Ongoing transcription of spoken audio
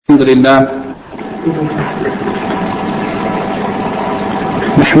الحمد لله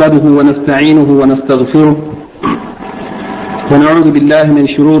نحمده ونستعينه ونستغفره ونعوذ بالله من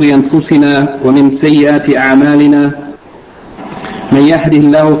شرور أنفسنا ومن سيئات أعمالنا من يهده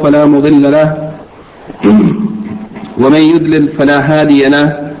الله فلا مضل له ومن يضلل فلا هادي له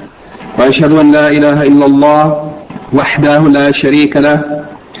وأشهد أن لا إله إلا الله وحده لا شريك له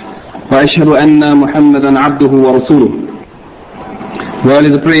وأشهد أن محمدا عبده ورسوله.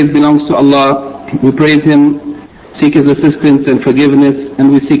 Verily the praise belongs to Allah. We praise Him, seek His assistance and forgiveness, and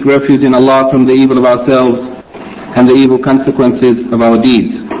we seek refuge in Allah from the evil of ourselves and the evil consequences of our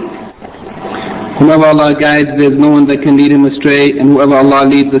deeds. Whomever Allah guides, there is no one that can lead him astray, and whoever Allah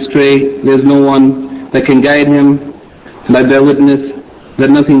leads astray, there is no one that can guide him. And I bear witness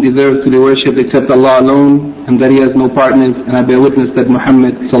that nothing deserves to be worshipped except Allah alone, and that He has no partners, and I bear witness that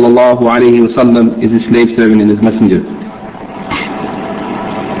Muhammad sallallahu alayhi wa sallam is His slave servant and His messenger.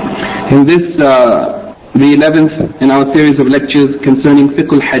 In this, the 11th in our series of lectures concerning fiqh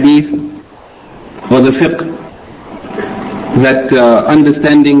al-hadith, or the fiqh, that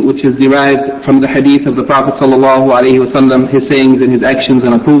understanding which is derived from the hadith of the Prophet sallallahu alaihi wasallam, his sayings and his actions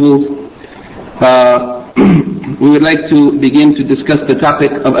and approvals, we would like to begin to discuss the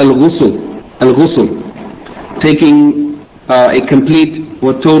topic of al-ghusl, taking a complete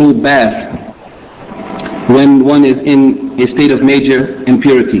or total bath when one is in a state of major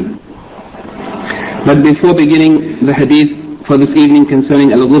impurity. But before beginning the hadith for this evening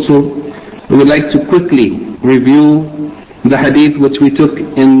concerning al-ghusl, we would like to quickly review the hadith which we took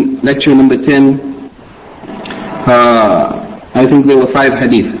in lecture number 10. I think there were 5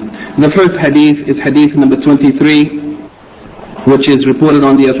 hadiths. The first hadith is hadith number 23, which is reported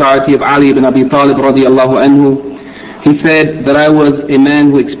on the authority of Ali ibn Abi Talib radiallahu anhu. He said that I was a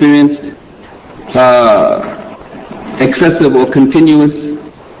man who experienced excessive or continuous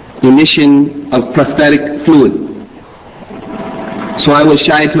emission of prostatic fluid. So I was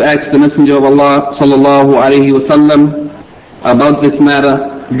shy to ask the Messenger of Allah sallallahu alaihi wasallam about this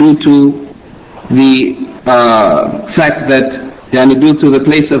matter due to the fact that, due to the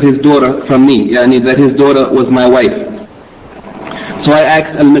place of his daughter from me, that his daughter was my wife. So I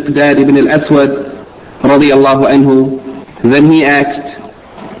asked Al-Miqdad ibn al-Aswad radiyallahu anhu. Then he asked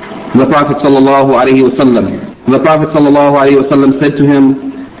the Prophet sallallahu alaihi wasallam. The Prophet sallallahu alaihi wasallam said to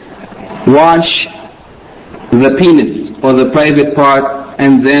him, wash the penis or the private part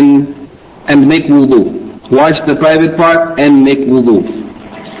and make wudu. Wash the private part and make wudu.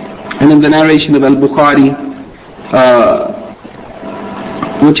 And in the narration of Al-Bukhari,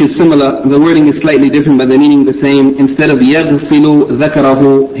 which is similar, the wording is slightly different but the meaning the same. Instead of yaghsilu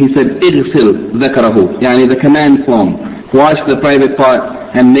dhakarahu, he said ighsil dhakarahu, the command form. Wash the private part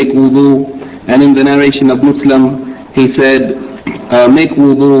and make wudu. And in the narration of Muslim, he said make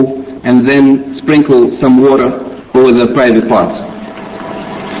wudu and then sprinkle some water over the private parts.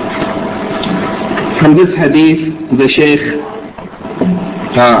 From this hadith, the Shaykh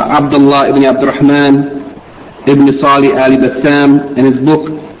Abdullah ibn Abdurrahman ibn Salih al-Bassam, in his book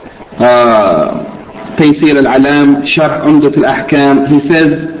Taysir al-Alam Sharh Umdat al-Ahkam, he says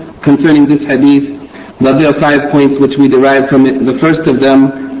concerning this hadith that there are 5 points which we derive from it. The first of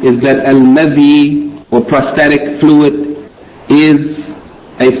them is that al-madhi or prostatic fluid is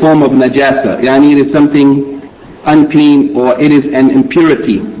a form of najasa, it is something unclean or it is an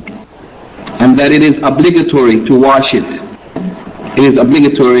impurity, and that it is obligatory to wash it. It is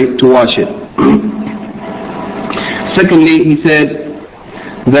obligatory to wash it. Secondly, he said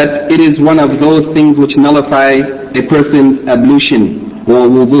that it is one of those things which nullify a person's ablution or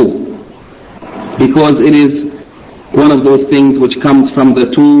wudu, because it is one of those things which comes from the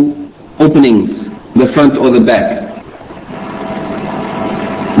 2 openings, the front or the back.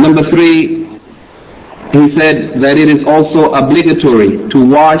 Number 3, he said that it is also obligatory to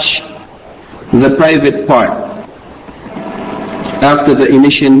wash the private part after the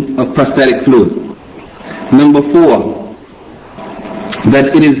emission of prostatic fluid. Number 4,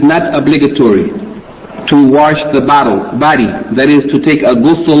 that it is not obligatory to wash the body, that is to take a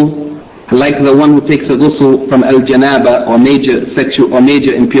ghusl like the one who takes a ghusl from al-janaba or major sexual or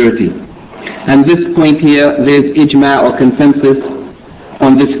major impurity. And this point here, there is ijma or consensus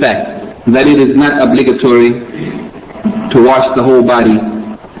on this fact, that it is not obligatory to wash the whole body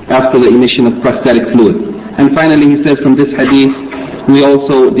after the emission of prostatic fluid. And finally he says from this hadith, we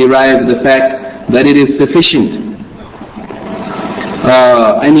also derive the fact that it is sufficient,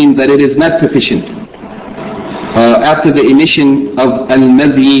 that it is not sufficient after the emission of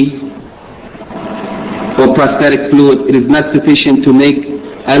al-madhi or prostatic fluid, it is not sufficient to make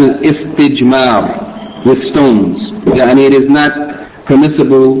al-istijmar with stones. It is not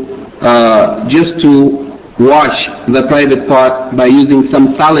permissible just to wash the private part by using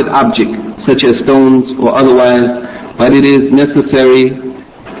some solid object such as stones or otherwise, but it is necessary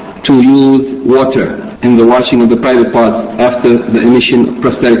to use water in the washing of the private parts after the emission of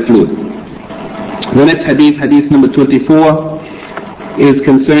prosthetic fluid. The next hadith, hadith number 24, is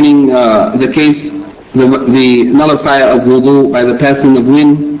concerning the case, the nullifier of wudu by the passing of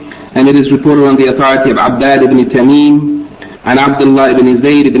wind, and it is reported on the authority of Abbad ibn Tamim and Abdullah ibn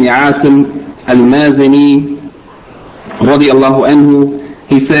Zayd ibn Asim al-Mazini radiyallahu anhu.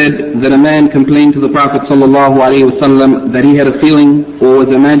 He said that a man complained to the Prophet sallallahu alaihi wasallam that he had a feeling or was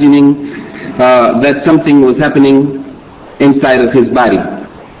imagining that something was happening inside of his body,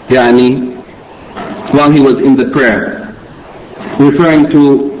 while he was in the prayer, referring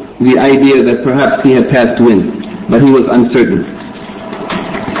to the idea that perhaps he had passed wind, but he was uncertain.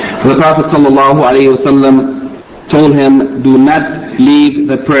 The Prophet sallallahu alaihi wasallam told him, do not leave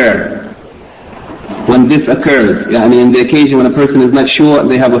the prayer when this occurs. In the occasion when a person is not sure,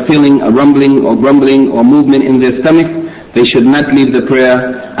 they have a feeling, a rumbling or grumbling or movement in their stomach, they should not leave the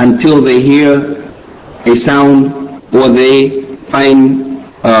prayer until they hear a sound or they find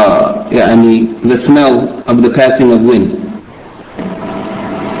the smell of the passing of wind.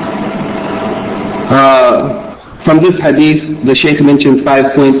 From this hadith, the Shaykh mentions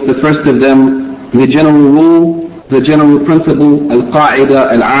 5 points. The first of them, the general rule, the general principle,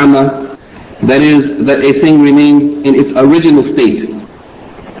 al-qa'ida al-'ama, that is, that a thing remains in its original state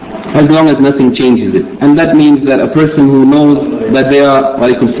as long as nothing changes it. And that means that a person who knows that they are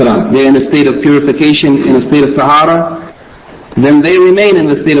in a state of purification, in a state of Taharah, then they remain in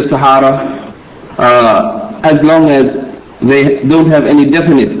the state of Taharah as long as they don't have any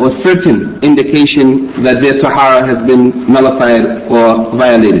definite or certain indication that their Taharah has been nullified or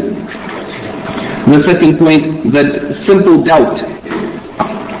violated. The second point, that simple doubt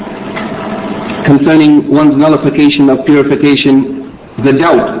concerning one's nullification of purification, the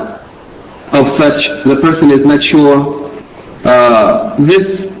doubt of such, the person is not sure,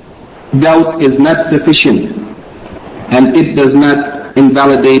 this doubt is not sufficient and it does not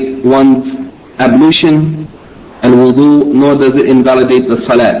invalidate one's ablution and wudu, nor does it invalidate the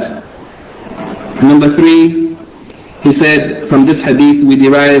salat. Number 3, he said, from this hadith we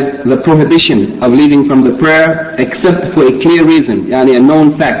derive the prohibition of leaving from the prayer except for a clear reason, a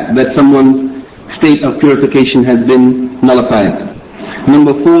known fact that someone's state of purification has been nullified.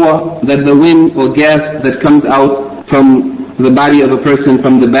 Number 4, that the wind or gas that comes out from the body of a person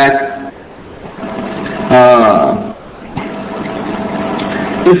from the back,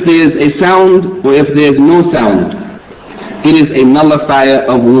 if there is a sound or if there is no sound, it is a nullifier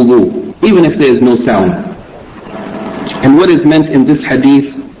of wudu, even if there is no sound. And what is meant in this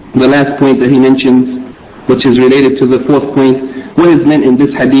hadith, the last point that he mentions, which is related to the 4th point, what is meant in this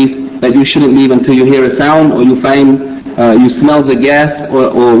hadith that you shouldn't leave until you hear a sound or you find, you smell the gas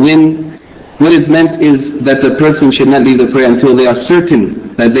or wind? What is meant is that the person should not leave the prayer until they are certain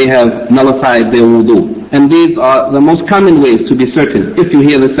that they have nullified their wudu. And these are the most common ways to be certain. If you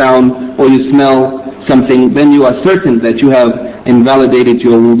hear the sound or you smell something, then you are certain that you have invalidated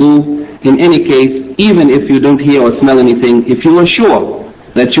your wudu. In any case, even if you don't hear or smell anything, if you are sure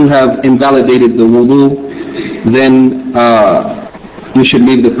that you have invalidated the wudu, then you should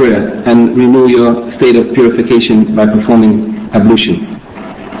leave the prayer and renew your state of purification by performing ablution.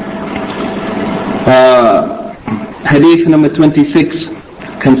 Hadith number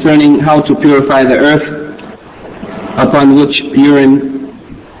 26, concerning how to purify the earth upon which urine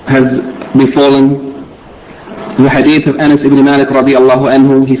has befallen. The hadith of Anas ibn Malik radiallahu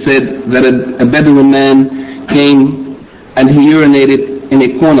anhu, he said that a Bedouin man came and he urinated in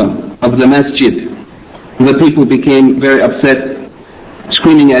a corner of the masjid. The people became very upset,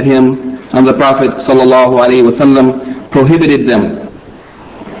 screaming at him, and the Prophet sallallahu alaihi wasallam prohibited them.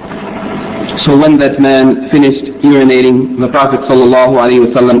 So when that man finished urinating, the Prophet sallallahu alaihi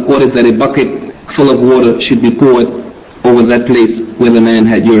wasallam ordered that a bucket full of water should be poured over that place where the man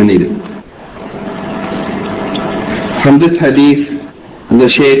had urinated. From this hadith, the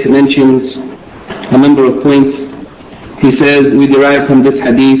Shaykh mentions a number of points. He says, we derive from this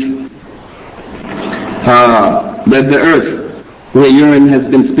hadith that the earth where urine has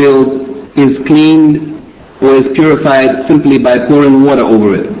been spilled is cleaned or is purified simply by pouring water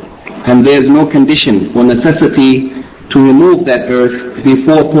over it. And there is no condition or necessity to remove that earth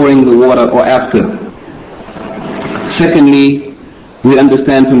before pouring the water or after. Secondly, we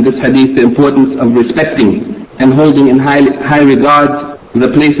understand from this hadith the importance of respecting and holding in high regard the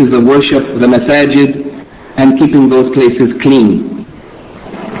places of worship, the masajid, and keeping those places clean.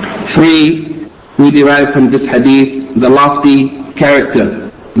 3, we derive from this hadith the lofty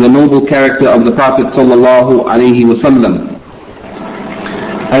character, the noble character of the Prophet sallallahu alaihi wasallam,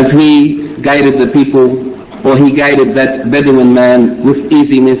 as he guided the people, or he guided that Bedouin man with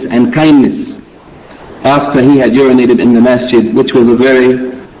easiness and kindness after he had urinated in the masjid, which was a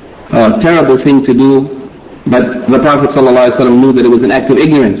very terrible thing to do, but the Prophet ﷺ knew that it was an act of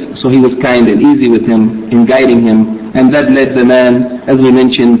ignorance, so he was kind and easy with him in guiding him, and that led the man, as we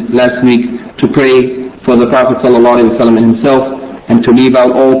mentioned last week, to pray for the Prophet ﷺ and himself, and to leave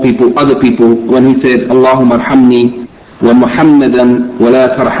out all people, other people, when he said, Allahumma arhamni wa Muhammadan wa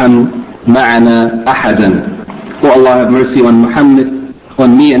la tarham ma'ana ahadan. Oh Allah, have mercy on Muhammad,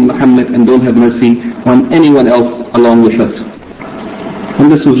 on me and Muhammad, and don't have mercy on anyone else along with us.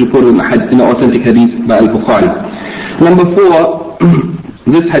 And this was reported in an authentic hadith by Al-Bukhari. Number 4,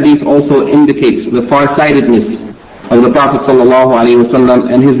 this hadith also indicates the farsightedness of the Prophet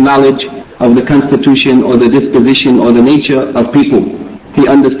ﷺ and his knowledge of the constitution or the disposition or the nature of people. He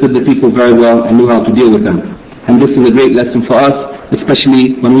understood the people very well and knew how to deal with them. And this is a great lesson for us,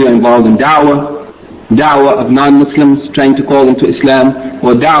 especially when we are involved in da'wah of non-Muslims trying to call them to Islam,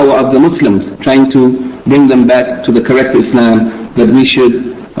 or da'wah of the Muslims trying to bring them back to the correct Islam, that we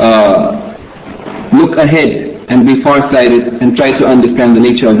should look ahead and be farsighted and try to understand the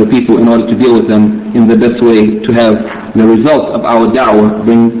nature of the people in order to deal with them in the best way to have the result of our da'wah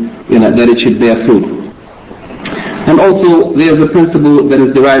that it should bear fruit. And also there is a principle that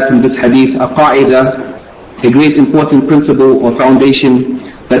is derived from this hadith, a qa'idah, a great important principle or foundation,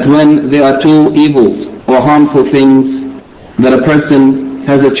 that when there are two evils or harmful things, that a person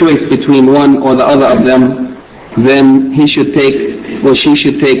has a choice between one or the other of them, then he should take, or she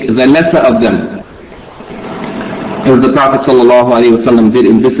should take, the lesser of them. As the Prophet ﷺ did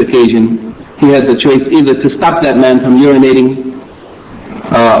in this occasion, he had the choice either to stop that man from urinating,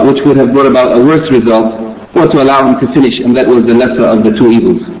 which would have brought about a worse result, or to allow him to finish, and that was the lesser of the two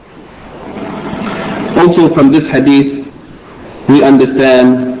evils. Also from this hadith, we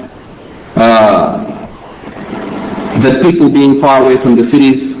understand that people being far away from the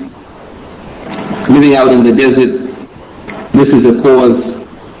cities, living out in the desert, this is a cause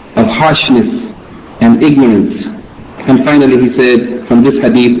of harshness and ignorance. And finally he said, from this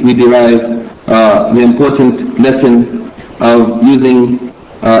hadith we derive the important lesson of using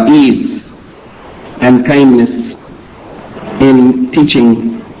ease and kindness in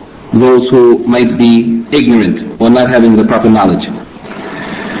teaching those who might be ignorant or not having the proper knowledge.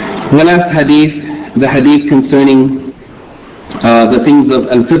 The last hadith, the hadith concerning the things of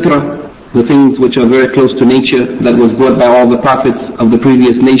al-fitrah, the things which are very close to nature, that was brought by all the prophets of the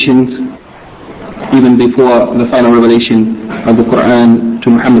previous nations, even before the final revelation of the Quran to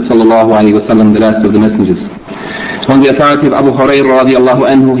Muhammad sallallahu alayhi wa sallam, the last of the messengers. On the authority of Abu Hurairah radiallahu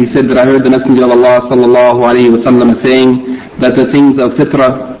anhu, he said that I heard the Messenger of Allah sallallahu alayhi wa sallam saying that the things of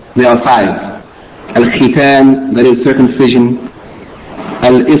fitrah, there are 5. Al-khitan, that is circumcision.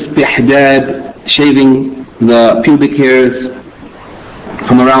 Al-istihdad, shaving the pubic hairs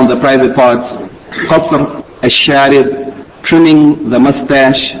from around the private parts. Qasr al-sharib, trimming the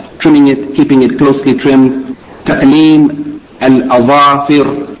mustache, trimming it, keeping it closely trimmed. Ta'leem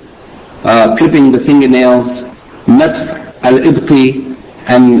al-azafir, clipping the fingernails. Natf al-ibti,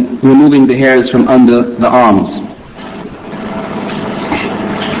 and removing the hairs from under the arms.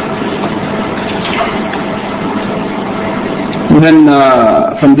 Then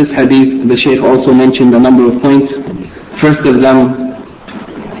from this hadith, the Shaykh also mentioned a number of points. First of them,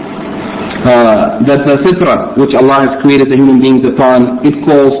 that the fitrah which Allah has created the human beings upon, it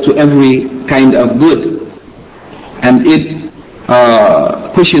calls to every kind of good, and it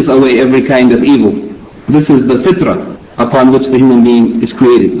pushes away every kind of evil. This is the fitrah upon which the human being is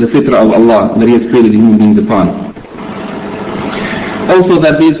created, the fitrah of Allah that He has created the human beings upon. Also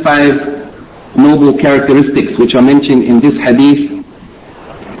that these 5 noble characteristics which are mentioned in this hadith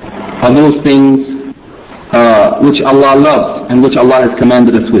are those things which Allah loves and which Allah has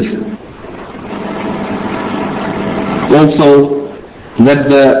commanded us with. Also that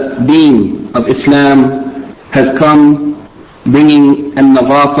the deen of Islam has come bringing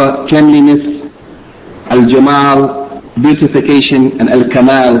al-nazafa, cleanliness, al-jamal, beautification, and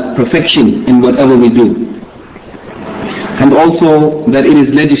al-kamal, perfection in whatever we do. And also that it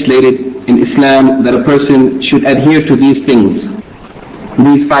is legislated in Islam that a person should adhere to these things,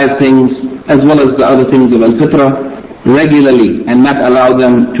 these 5 things, as well as the other things of al-fitrah, regularly, and not allow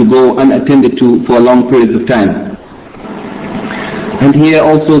them to go unattended to for long periods of time. And here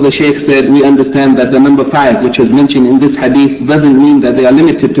also the Shaykh said, we understand that the number 5 which is mentioned in this hadith doesn't mean that they are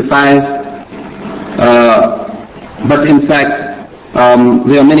limited to 5, but in fact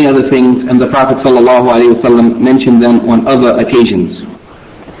There are many other things, and the Prophet ﷺ mentioned them on other occasions.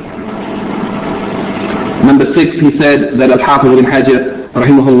 Number 6, he said that Al-Hafiz ibn Hajar,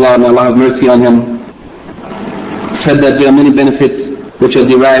 rahimahullah, may Allah have mercy on him, said that there are many benefits which are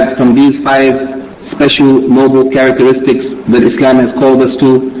derived from these 5 special noble characteristics that Islam has called us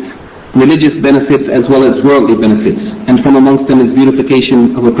to, religious benefits as well as worldly benefits. And from amongst them is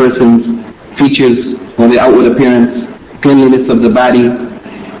beautification of a person's features or the outward appearance, cleanliness of the body,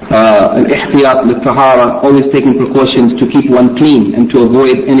 al-ihtiyat lit-taharah, always taking precautions to keep one clean and to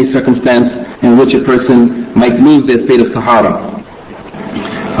avoid any circumstance in which a person might lose their state of taharah.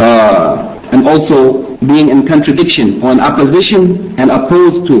 And also being in contradiction or in opposition and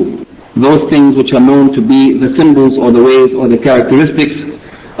opposed to those things which are known to be the symbols or the ways or the characteristics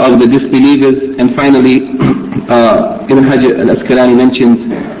of the disbelievers. And finally, Ibn Hajar al-Asqalani mentions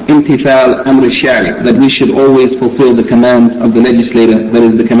imtithal amr al-shari', that we should always fulfill the commands of the legislator, that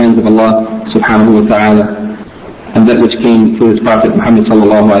is the commands of Allah subhanahu wa ta'ala, and that which came through his Prophet Muhammad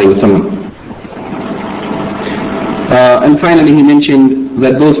sallallahu alayhi wa sallam. And finally he mentioned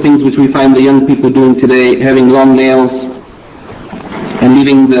that those things which we find the young people doing today, having long nails and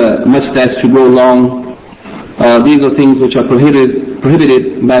leaving the mustache to grow long, these are things which are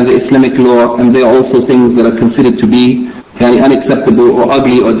prohibited by the Islamic law, and they are also things that are considered to be unacceptable or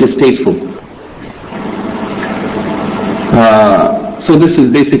ugly or distasteful. So this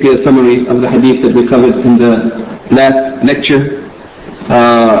is basically a summary of the hadith that we covered in the last lecture.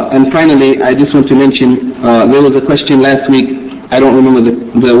 And finally, I just want to mention, there was a question last week, I don't remember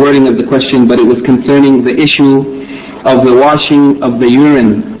the wording of the question, but it was concerning the issue of the washing of the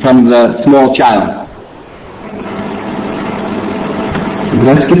urine from the small child. Did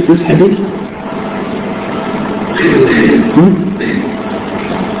I skip this hadith?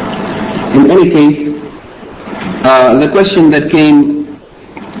 In any case, the question that came,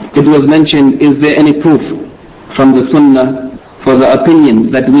 it was mentioned, is there any proof from the Sunnah for the opinion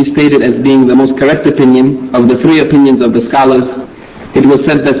that we stated as being the most correct opinion of the 3 opinions of the scholars? It was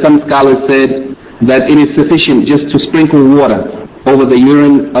said that some scholars said that it is sufficient just to sprinkle water over the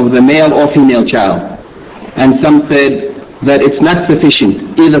urine of the male or female child. And some said that it's not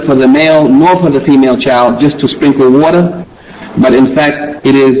sufficient either for the male nor for the female child just to sprinkle water, but in fact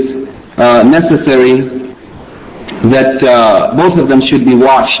it is necessary that both of them should be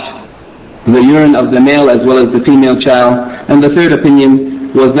washed, the urine of the male as well as the female child. And the 3rd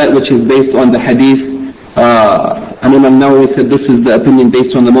opinion was that which is based on the hadith, and Imam Nawawi said this is the opinion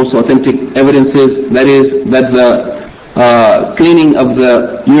based on the most authentic evidences, that is that the cleaning of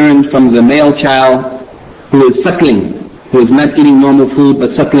the urine from the male child who is suckling, who is not eating normal food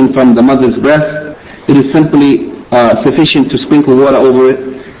but suckling from the mother's breast, it is simply sufficient to sprinkle water over it,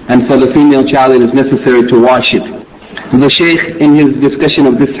 and for the female child it is necessary to wash it. The Shaykh in his discussion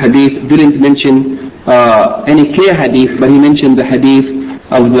of this hadith didn't mention any clear hadith, but he mentioned the hadith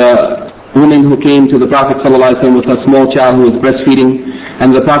of the woman who came to the Prophet ﷺ with a small child who was breastfeeding,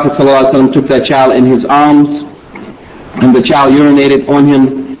 and the Prophet ﷺ took that child in his arms and the child urinated on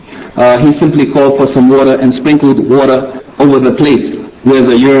him. He simply called for some water and sprinkled water over the place where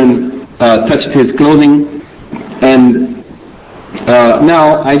the urine touched his clothing. And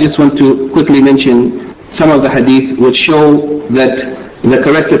now I just want to quickly mention some of the hadith which show that the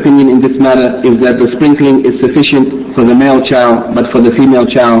correct opinion in this matter is that the sprinkling is sufficient for the male child, but for the female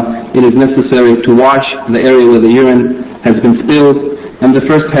child it is necessary to wash the area where the urine has been spilled. And the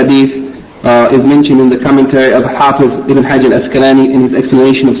first hadith is mentioned in the commentary of Hafiz ibn Hajar al-Asqalani in his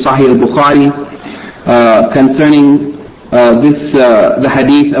explanation of Sahih al-Bukhari concerning the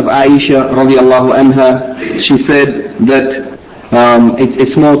hadith of Aisha radiallahu anha. She said that a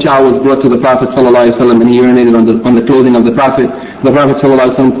small child was brought to the Prophet ﷺ and he urinated on the clothing of the Prophet. The Prophet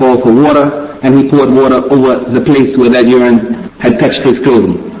ﷺ called for water and he poured water over the place where that urine had touched his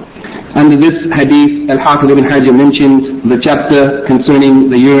clothing. Under this hadith, Al-Hafiz ibn Hajar mentions the chapter concerning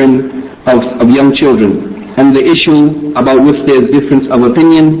the urine of young children. And the issue about which there is difference of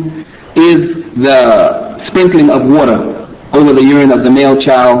opinion is the sprinkling of water over the urine of the male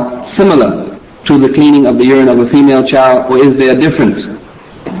child similar to the cleaning of the urine of a female child, or is there a difference?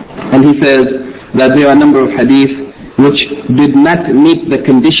 And he says that there are a number of hadith which did not meet the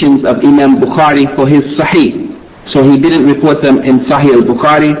conditions of Imam Bukhari for his Sahih. So he didn't report them in Sahih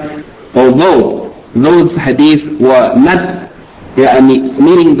al-Bukhari, although those hadith were not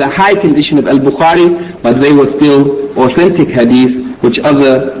meeting the high condition of al-Bukhari, but they were still authentic hadith which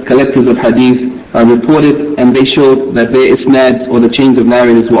other collectors of hadith reported, and they showed that their isnads or the chains of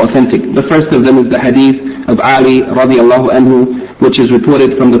narrators were authentic. The first of them is the hadith of Ali radiallahu anhu, which is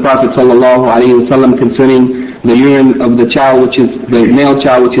reported from the Prophet sallallahu alaihi wasallam concerning the urine of the child, which is the male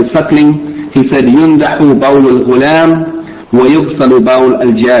child which is suckling, he said, يُنْدَحُ بَوْلُ الْغُلَامِ وَيُغْسَلُ بَوْلُ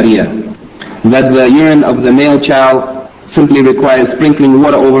الْجَارِيَةِ, that the urine of the male child simply requires sprinkling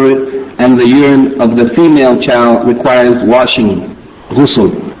water over it, and the urine of the female child requires washing, ghusl.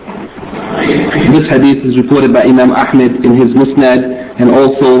 This hadith is reported by Imam Ahmed in his Musnad, and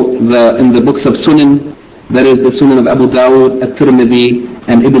also in the books of Sunan, that is the Sunan of Abu Dawud, At-Tirmidhi,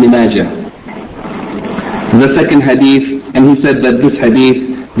 and Ibn Majah. The second hadith, and he said that this hadith,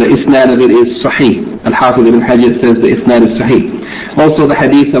 the isnad of it is sahih. Al-Hafiz ibn Hajar says the isnad is sahih. Also the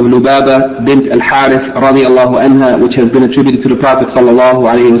hadith of Lubaba bint al-Harith radiyallahu anha, which has been attributed to the Prophet sallallahu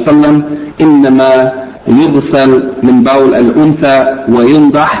alayhi wa sallam, إِنَّمَا يُغْسَلْ مِنْ بَوْلِ الْأُنْثَى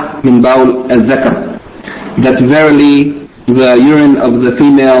وَيُنْضَحْ مِنْ بَوْلِ الذَّكَرِ, that verily the urine of the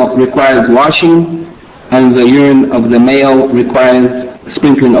female requires washing, and the urine of the male requires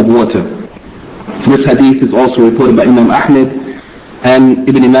sprinkling of water. This hadith is also reported by Imam Ahmed and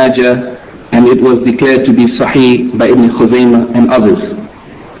Ibn Majah, and it was declared to be Sahih by Ibn Khuzaymah and others.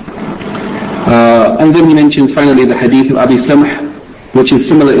 And then he mentions finally the hadith of Abi Samh, which is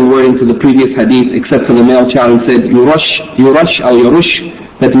similar in wording to the previous hadith, except for the male child. He said, yurush,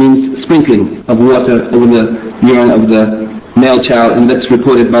 that means sprinkling of water over the urine of the male child, and that's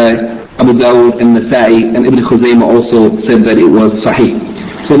reported by Abu Dawud and Nasa'i, and Ibn Khuzaymah also said that it was Sahih.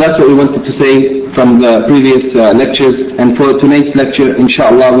 So that's what we wanted to say from the previous lectures. And for tonight's lecture,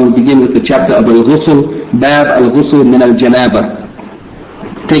 inshallah, we'll begin with the chapter of Al-Ghusl, Bab Al-Ghusl min Al-Janaba.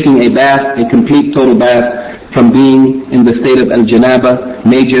 Taking a bath, a complete total bath, from being in the state of Al-Janaba,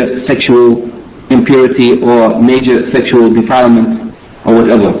 major sexual impurity or major sexual defilement or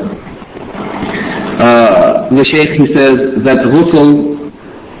whatever. The Shaykh, he says that Ghusl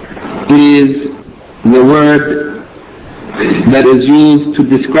is the word that is used to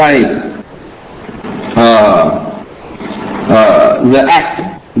describe the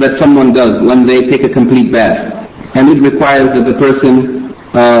act that someone does when they take a complete bath, and it requires that the person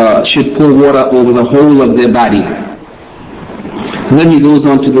should pour water over the whole of their body. Then he goes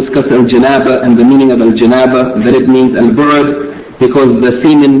on to discuss al-janaba and the meaning of al-janaba, that it means al-burd, because the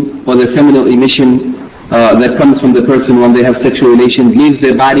semen or the seminal emission that comes from the person when they have sexual relations leaves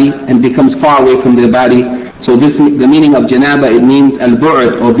their body and becomes far away from their body. So the meaning of janaba, it means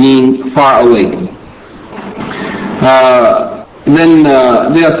al-burd, or being far away. Then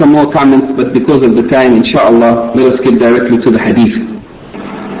there are some more comments, but because of the time, inshallah, let us get directly to the hadith.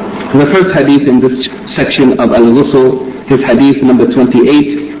 The first hadith in this section of Al-Ghusl is hadith number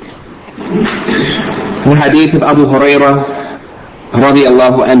 28. The hadith of Abu Hurairah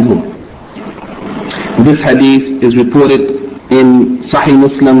radiyallahu anhu. This hadith is reported in Sahih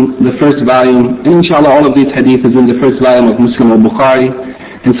Muslim, the first volume, and inshallah all of these hadiths is in the first volume of Muslim al-Bukhari,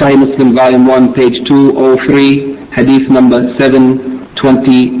 in Sahih Muslim volume 1, page 203, hadith number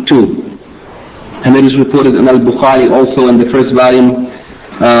 722. And it is reported in al-Bukhari also in the first volume,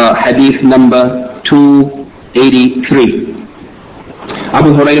 hadith number 283.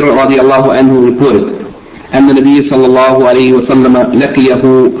 Abu Hurairah radiallahu anhu reported, أن النبي صلى الله عليه وسلم لقيه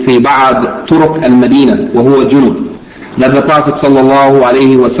في بعض طرق المدينة وهو جنوب, that the Prophet صلى الله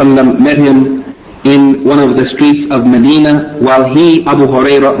عليه وسلم met him in one of the streets of Medina while he, Abu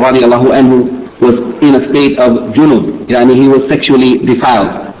Hurairah radiallahu anhu, was in a state of junub, يعني he was sexually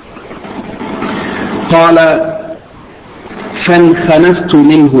defiled. قال فانخنست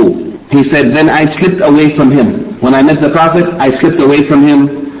منه, he said, then I slipped away from him. When I met the Prophet, I slipped away from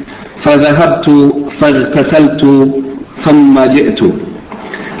him. فذهبت فاغتسلت ثم جئت.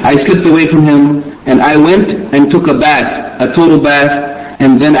 I slipped away from him and I went and took a bath, a total bath,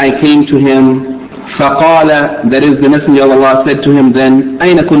 and then I came to him. فقال, that is the Messenger of Allah said to him then,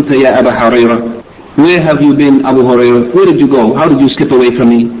 أين كنت يا أبا هريرة? Where have you been, Abu Hurairah? Where did you go? How did you slip away from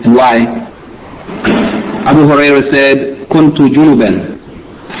me, and why? Abu Hurairah said, كنت جنبا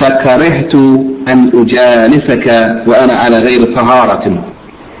فكرهت أن أجالسك وأنا على غير طهارة.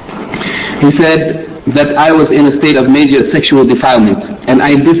 He said that I was in a state of major sexual defilement, and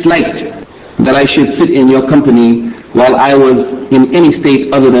I disliked that I should sit in your company while I was in any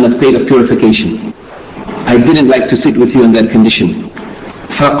state other than a state of purification. I didn't like to sit with you in that condition.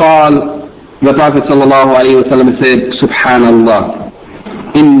 فقال, the Prophet ﷺ said, Subhanallah,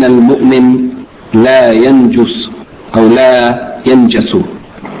 إن المؤمن لا ينجس أو لا ينجس.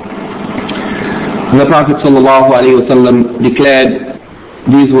 The Prophet ﷺ declared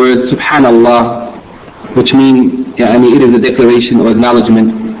these words, Subhanallah, which mean, it is a declaration or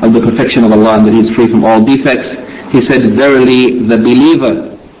acknowledgement of the perfection of Allah and that He is free from all defects. He said, verily the believer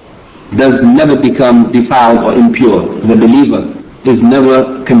does never become defiled or impure. The believer is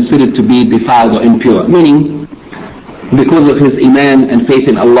never considered to be defiled or impure. Meaning, because of his iman and faith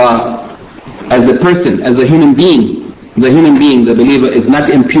in Allah. As a person, as a human being, the believer is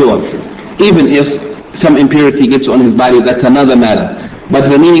not impure. Even if some impurity gets on his body, that's another matter. But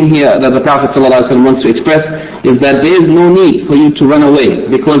the meaning here that the Prophet ﷺ wants to express is that there is no need for you to run away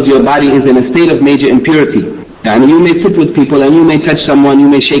because your body is in a state of major impurity. And you may sit with people and you may touch someone, you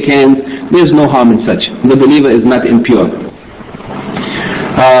may shake hands. There's no harm in such. The believer is not impure.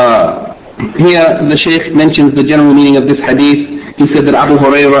 Here the Shaykh mentions the general meaning of this hadith. He said that Abu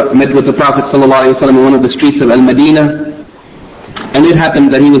Hurairah met with the Prophet ﷺ in one of the streets of Al-Madinah, and it happened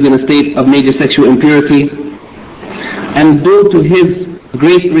that he was in a state of major sexual impurity. And due to his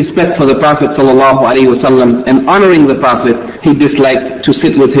great respect for the Prophet ﷺ and honoring the Prophet, he disliked to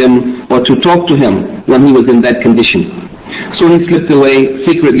sit with him or to talk to him when he was in that condition. So he slipped away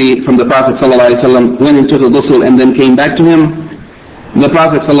secretly from the Prophet ﷺ, went and took a ghusl and then came back to him. The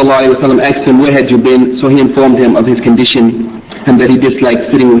Prophet ﷺ asked him, where had you been? So he informed him of his condition and that he disliked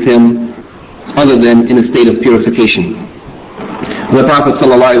sitting with him other than in a state of purification. The Prophet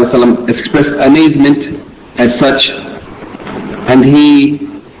ﷺ expressed amazement as such, and he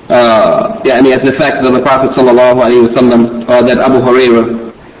at the fact that the Prophet ﷺ, that Abu Hurairah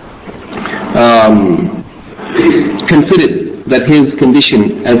considered that his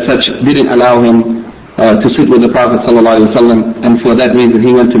condition as such didn't allow him to sit with the Prophet ﷺ, and for that reason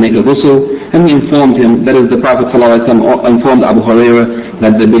he went to make a ghusl, and he informed him, that is the Prophet ﷺ informed Abu Hurairah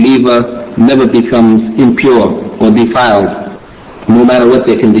that the believer never becomes impure or defiled, no matter what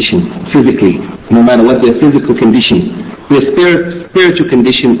their condition, physically, no matter what their physical condition. The spiritual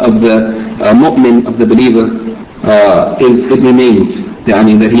condition of the mu'min, of the believer, it remains, that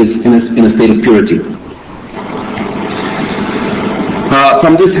he is in a state of purity.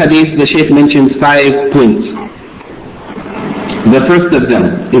 From this hadith, the Shaykh mentions 5 points. The first of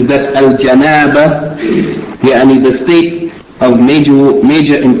them is that al-janaba, the state of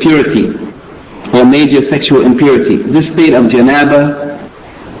major impurity or major sexual impurity. This state of janaba,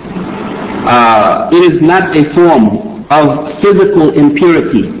 it is not a form of physical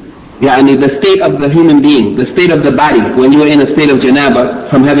impurity. The state of the human being, the state of the body, when you are in a state of janaba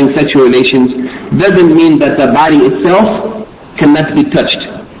from having sexual relations, doesn't mean that the body itself cannot be touched.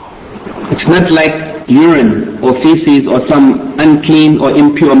 It's not like urine or feces or some unclean or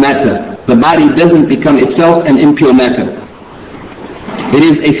impure matter. The body doesn't become itself an impure matter. It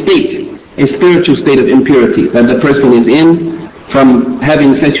is a state, a spiritual state of impurity that the person is in from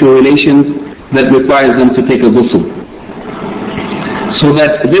having sexual relations that requires them to take a ghusl. So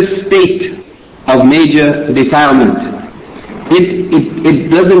that this state of major defilement, it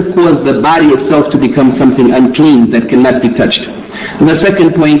doesn't cause the body itself to become something unclean that cannot be touched. And the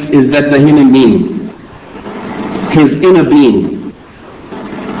second point is that the human being, his inner being,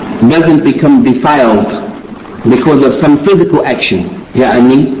 doesn't become defiled because of some physical action.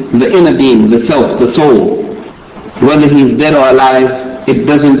 The inner being, the self, the soul, whether he is dead or alive, it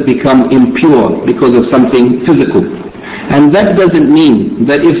doesn't become impure because of something physical. And that doesn't mean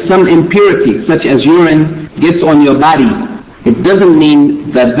that if some impurity, such as urine, gets on your body, it doesn't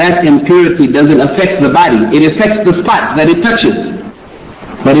mean that that impurity doesn't affect the body. It affects the spot that it touches.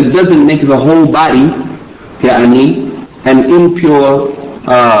 But it doesn't make the whole body, an impure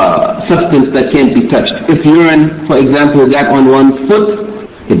substance that can't be touched. If urine, for example, got on one's foot,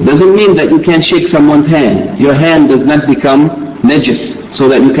 it doesn't mean that you can't shake someone's hand. Your hand does not become najis so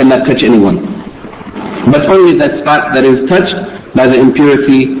that you cannot touch anyone. But only that spot that is touched by the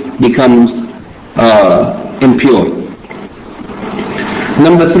impurity becomes impure.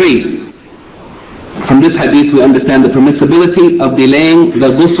 Number 3, from this hadith we understand the permissibility of delaying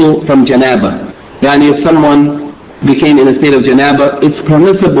the ghusl from janaba. If someone became in a state of janaba, it's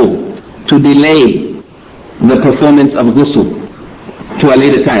permissible to delay the performance of ghusl to a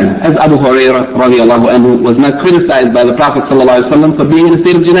later time. As Abu Hurairah radiallahu anhu was not criticized by the Prophet ﷺ for being in a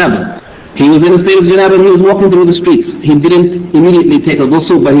state of janaba. He was in a state of janaba and he was walking through the streets. He didn't immediately take a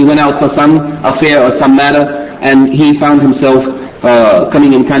ghusl, but he went out for some affair or some matter, and he found himself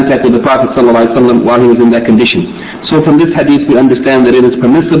coming in contact with the Prophet ﷺ while he was in that condition. So from this hadith we understand that it is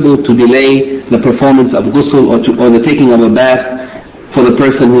permissible to delay the performance of ghusl or the taking of a bath for the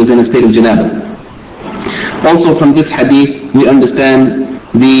person who is in a state of janaba. Also from this hadith we understand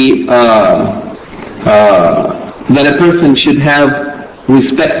that a person should have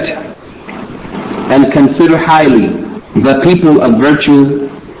respect and consider highly the people of virtue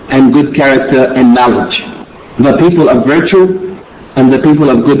and good character and knowledge. The people of virtue and the people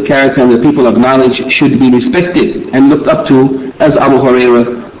of good character and the people of knowledge should be respected and looked up to, as Abu Hurairah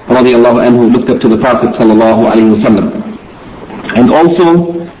radiallahu anhu looked up to the Prophet sallallahu alaihi wasallam. And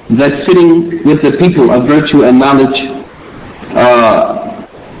also that sitting with the people of virtue and knowledge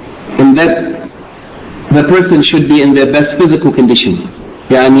in that the person should be in their best physical condition.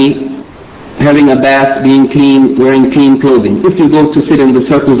 Yani, having a bath, being clean, wearing clean clothing. If you go to sit in the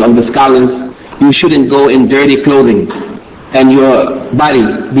circles of the scholars, you shouldn't go in dirty clothing and your body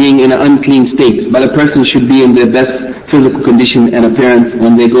being in an unclean state. But a person should be in their best physical condition and appearance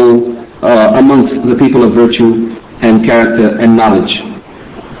when they go amongst the people of virtue and character and knowledge,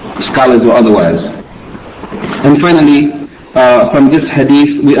 scholars or otherwise. And finally, from this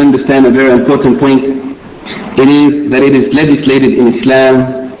hadith we understand a very important point. It is that it is legislated in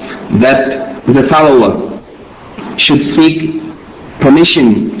Islam that the follower should seek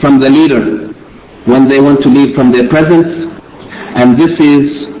permission from the leader when they want to leave from their presence, and this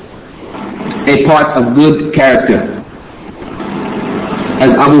is a part of good character. As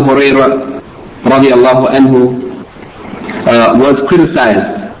Abu Hurairah radiallahu anhu was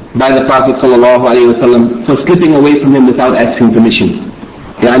criticized by the Prophet sallallahu alaihi wasallam for slipping away from him without asking permission.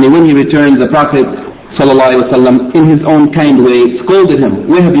 Yani when he returned, the Prophet sallallahu alaihi wasallam in his own kind way scolded him.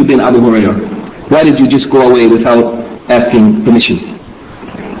 Where have you been, Abu Hurairah? Why did you just go away without asking permission?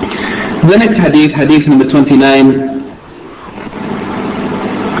 The next hadith, hadith number 29,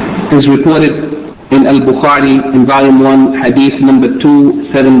 is reported in Al-Bukhari in volume 1, hadith number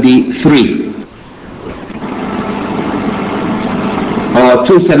 273 or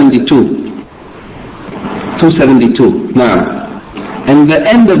 272. Now, and the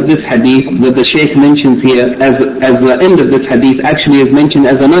end of this hadith that the Shaykh mentions here as the end of this hadith actually is mentioned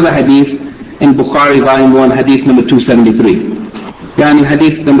as another hadith in Bukhari volume 1, hadith number 273. Yani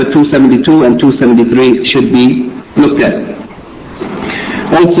hadith number 272 and 273 should be looked at.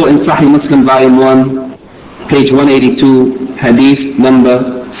 Also in Sahih Muslim volume 1, page 182, hadith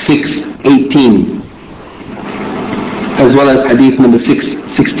number 618, as well as hadith number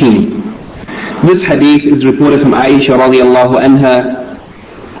 616. This hadith is reported from Aisha radiallahu anha.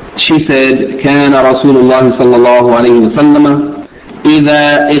 She said, كان رسول الله صلى الله عليه وسلم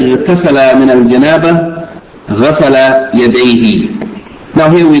إذا اغتسل من الجنابة غسل يديه. Now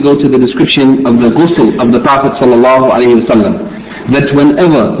here we go to the description of the ghusl of the Prophet sallallahu alaihi wasallam. That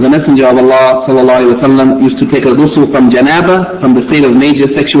whenever the Messenger of Allah sallallahu alaihi wasallam used to take a ghusl from janaba, from the state of major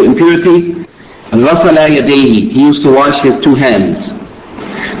sexual impurity, غسل يديه, he used to wash his two hands.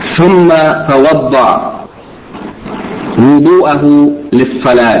 ثم توضأ وضوءه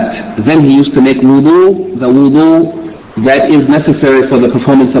للصلاة. Then he used to make wudu, the wudu that is necessary for the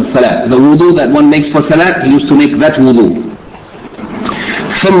performance of salat. The wudu that one makes for salat, he used to make that wudu.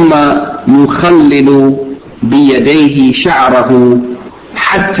 ثم يخلل بيديه شعره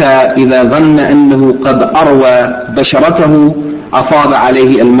حتى إذا ظن أنه قد أروى بشرته أفاض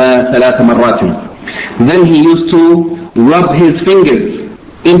عليه الماء 3 مرات. Then he used to rub his fingers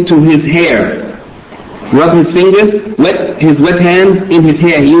into his hair. Rub his fingers, his wet hands in his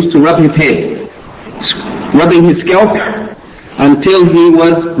hair. He used to rub his head, rubbing his scalp until he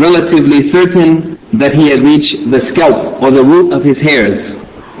was relatively certain that he had reached the scalp or the root of his hairs.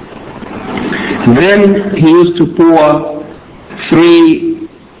 Then he used to pour 3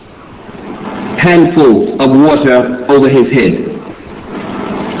 handfuls of water over his head.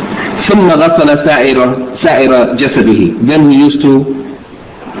 ثم غسل سائر جسده. Then he used to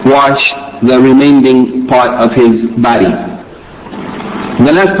wash the remaining part of his body.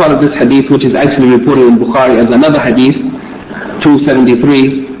 The last part of this hadith, which is actually reported in Bukhari as another hadith,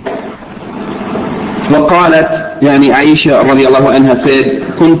 273, وقالت يعني عائشة رضي الله عنها said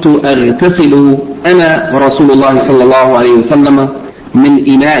كنت أغتسل أنا ورسول الله صلى الله عليه وسلم من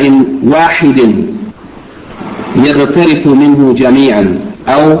إناء واحد يغترف منه جميعا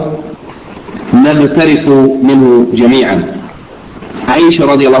أو نغترف منه جميعا. Aisha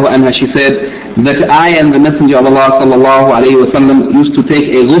radiallahu anha, she said that I and the Messenger of Allah sallallahu alayhi wa sallam used to take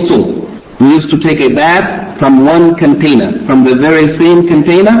a ghusl. We used to take a bath from one container, from the very same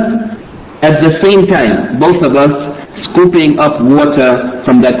container, at the same time, both of us scooping up water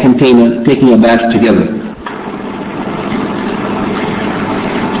from that container, taking a bath together.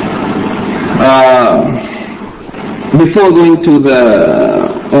 Before going to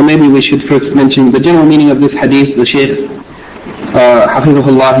or maybe we should first mention the general meaning of this hadith. The Shaykh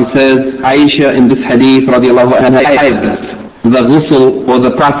Hafizahullah, he says, Aisha in this hadith radiallahu anha, the ghusl or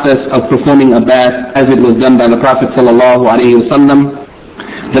the process of performing a bath as it was done by the Prophet sallallahu alayhi wa sallam,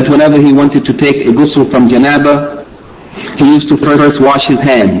 that whenever he wanted to take a ghusl from janaba, he used to first wash his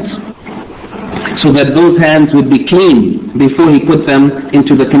hands, so that those hands would be clean before he put them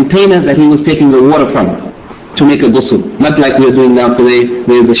into the container that he was taking the water from to make a ghusl. Not like we are doing now today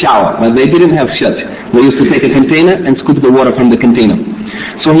with the shower, but they didn't have such. They used to take a container and scoop the water from the container.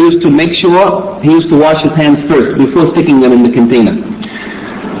 So he used to make sure, he used to wash his hands first before sticking them in the container.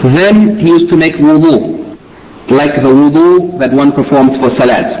 Then he used to make wudu, like the wudu that one performs for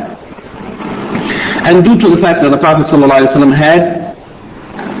salat. And due to the fact that the Prophet ﷺ had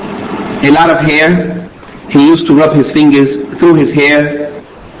a lot of hair, he used to rub his fingers through his hair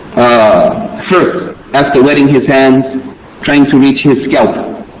first, after wetting his hands, trying to reach his scalp.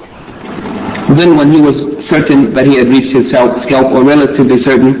 Then when he was certain that he had reached his scalp, or relatively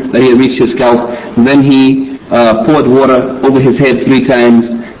certain that he had reached his scalp, then he poured water over his head 3 times,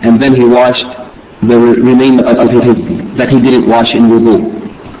 and then he washed the remainder of his that he didn't wash in wudu.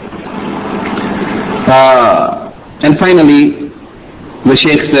 And finally, the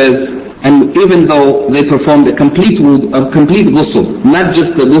Shaykh says, and even though they performed a complete ghusl, not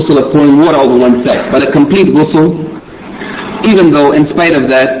just the ghusl of pouring water over oneself, but a complete ghusl, even though in spite of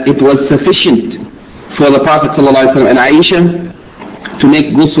that it was sufficient for the Prophet ﷺ and Aisha to make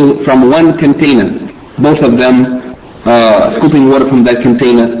ghusl from one container, both of them scooping water from that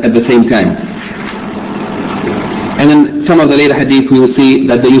container at the same time. And in some of the later hadith we will see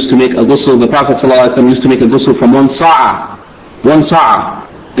that they used to make a ghusl, the Prophet ﷺ used to make a ghusl from one sa'a,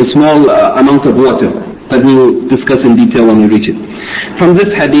 a small amount of water that we will discuss in detail when we reach it. From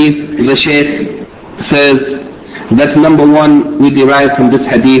this hadith, the Shaykh says that number one, we derive from this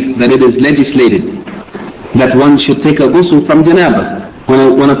hadith that it is legislated that one should take a ghusl from janaba.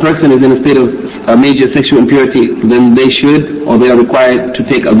 When a person is in a state of major sexual impurity, then they should, or they are required to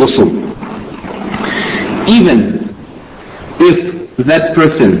take a ghusl. Even if that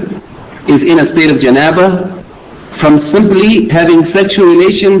person is in a state of janaba, from simply having sexual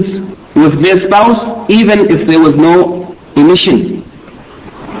relations with their spouse, even if there was no emission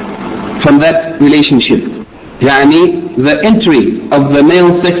from that relationship. Yani, the entry of the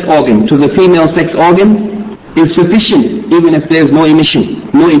male sex organ to the female sex organ is sufficient, even if there is no emission,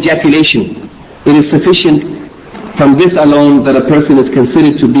 no ejaculation. It is sufficient from this alone that a person is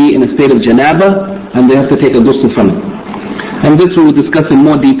considered to be in a state of janaba, and they have to take a ghusl from it. And this we will discuss in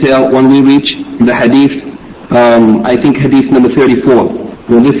more detail when we reach the hadith, I think hadith number 34,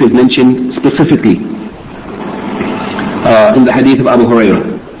 where this is mentioned specifically in the hadith of Abu Hurairah.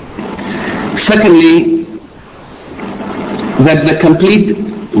 Secondly, that the complete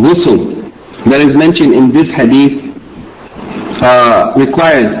ghusl that is mentioned in this hadith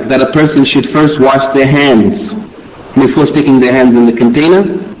requires that a person should first wash their hands before sticking their hands in the container.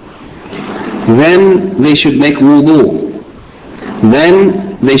 Then they should make wudu.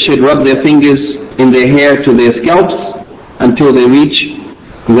 Then they should rub their fingers in their hair to their scalps until they reach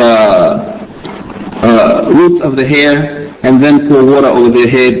the roots of the hair, and then pour water over their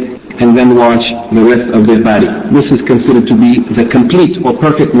head, and then wash the rest of their body. This is considered to be the complete or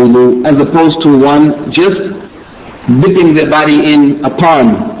perfect wudu, as opposed to one just dipping their body in a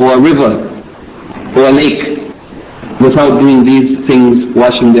pond or a river or a lake without doing these things,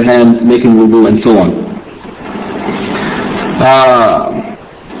 washing their hands, making wudu, and so on.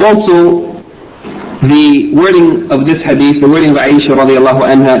 Also, the wording of this hadith, the wording of Aisha radiallahu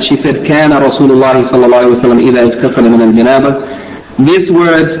anha, she said, كَانَ رَسُولُ اللَّهِ صَلَّى اللَّهُ عَلَيْهِ وَسَلَّمَ إِذَا اغْتَسَلَ مِنَ الْجَنَابَةِ. This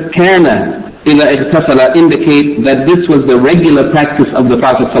word كَانَ إِذَا اغْتَسَلَ indicate that this was the regular practice of the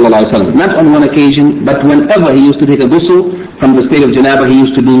Prophet صلى الله عليه وسلم. Not on one occasion, but whenever he used to take a ghusl from the state of janaba, he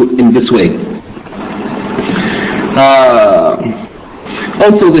used to do in this way.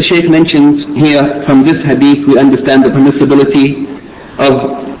 Also, the Shaykh mentions here, from this hadith we understand the permissibility of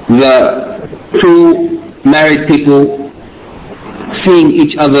the two married people seeing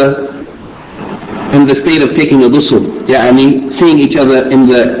each other in the state of taking a ghusl, seeing each other in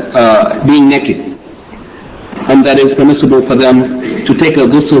the being naked, and that is permissible for them to take a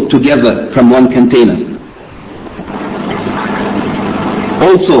ghusl together from one container.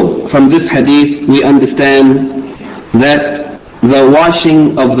 Also, from this hadith we understand that the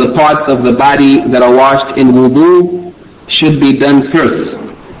washing of the parts of the body that are washed in wudu should be done first.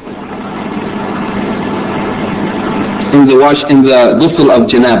 In the ghusl of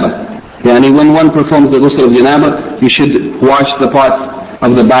janaba. When one performs the ghusl of janaba, you should wash the parts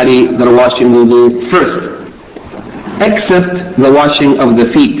of the body that are washed in wudu first, except the washing of the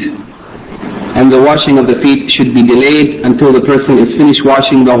feet. And the washing of the feet should be delayed until the person is finished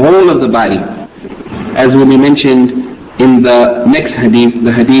washing the whole of the body, as will be mentioned in the next hadith,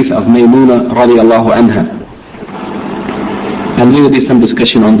 the hadith of Maymuna radiallahu anha. And there will be some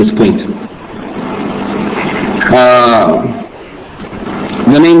discussion on this point.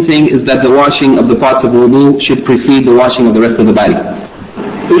 The main thing is that the washing of the parts of wudu should precede the washing of the rest of the body.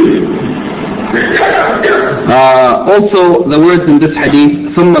 Also, the words in this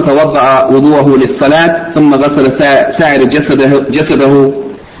hadith, ثم توضأ وضوءه للصلاة ثم غسل سائر جسده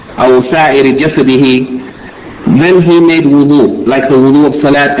أو سائر جسده, then he made wudu, like the wudu of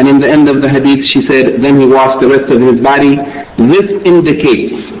salat, and in the end of the hadith she said, then he washed the rest of his body. This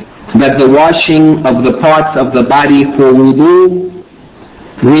indicates that the washing of the parts of the body for wudu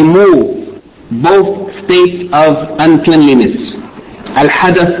remove both states of uncleanliness,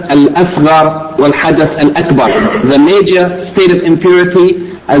 al-hadath al-asghar wal-hadath al-akbar. The major state of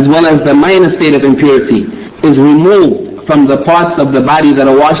impurity as well as the minor state of impurity is removed from the parts of the body that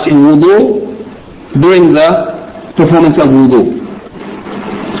are washed in wudu during the performance of wudu.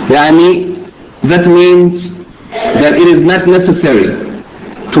 That means that it is not necessary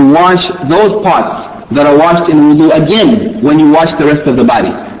to wash those parts that are washed in wudu again when you wash the rest of the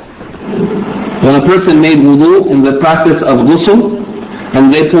body. When a person made wudu in the process of ghusl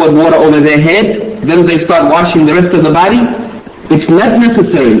and they poured water over their head, then they start washing the rest of the body, it's not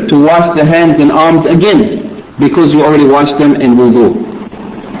necessary to wash the hands and arms again because you already washed them in wudu.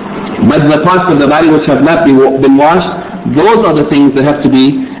 But the parts of the body which have not been washed, those are the things that have to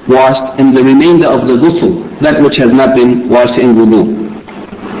be washed in the remainder of the ghusl, that which has not been washed in wudu.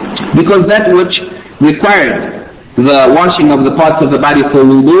 Because that which requires the washing of the parts of the body for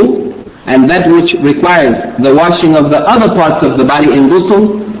wudu, and that which requires the washing of the other parts of the body in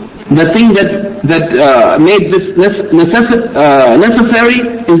ghusl, the thing that made this necessary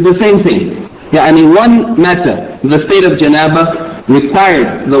is the same thing. One matter, the state of janaba,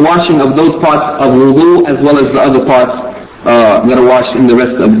 required the washing of those parts of wudu as well as the other parts that are washed in the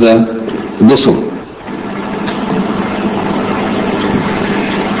rest of the ghusl.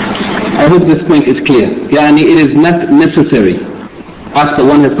 I hope this point is clear. It is not necessary after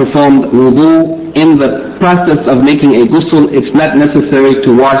one has performed wudu, in the process of making a ghusl, it's not necessary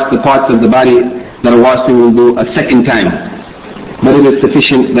to wash the parts of the body that are washed in wudu a second time. But it is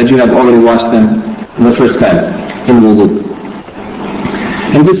sufficient that you have already washed them the first time in wudu.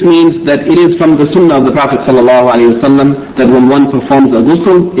 And this means that it is from the sunnah of the Prophet ﷺ that when one performs a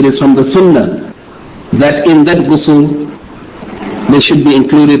ghusl, it is from the sunnah that in that ghusl there should be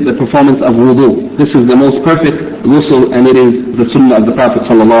included the performance of wudu. This is the most perfect ghusl, and it is the sunnah of the Prophet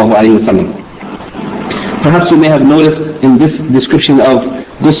ﷺ. Perhaps you may have noticed in this description of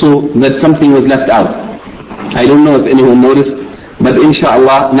ghusl that something was left out. I don't know if anyone noticed, but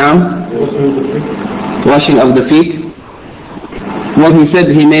inshallah now, washing of the feet. What he said,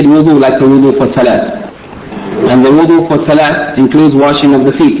 he made wudu like the wudu for salat. And the wudu for salat includes washing of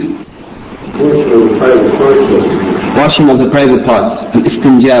the feet. Washing of the private parts. And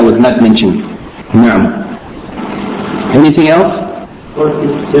istinja was not mentioned. Naam. Anything else?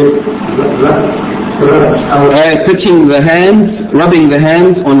 Touching the hands, rubbing the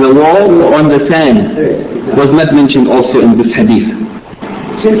hands on the wall or on the sand was not mentioned also in this hadith.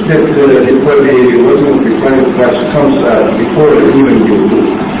 Since that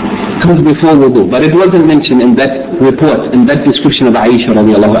comes before wudu, but it wasn't mentioned in that report, in that description of Aisha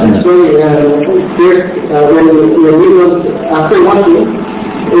radiallahu anha. When we was after washing,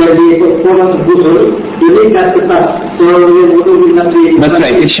 the performance of ghusl, you make that the first. So wudu will not be. That's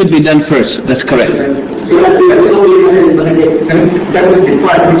right. It should be done first. That's correct. So that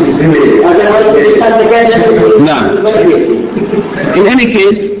in any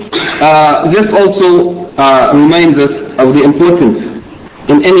case, this also reminds us of the importance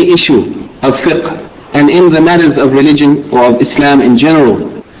in any issue of fiqh and in the matters of religion or of Islam in general.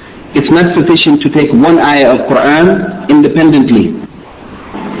 It's not sufficient to take one ayah of Quran independently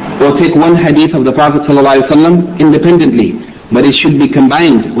or take one hadith of the Prophet ﷺ independently, but it should be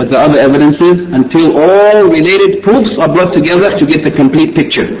combined with the other evidences until all related proofs are brought together to get the complete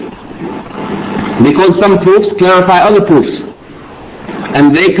picture. Because some proofs clarify other proofs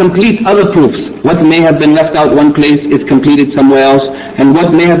and they complete other proofs. What may have been left out one place is completed somewhere else, and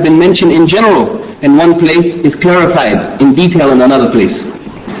what may have been mentioned in general in one place is clarified in detail in another place.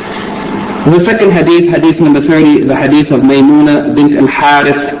 The second hadith, hadith number 30, the hadith of Maymuna bint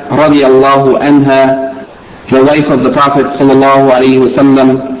al-Harith radiyallahu anha, the wife of the Prophet sallallahu alayhi wa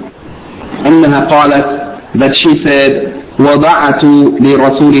sallam, أنها قالت, that she said, وضعت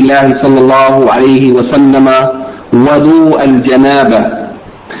لرسول الله صلى الله عليه وسلم وضوء الجنابة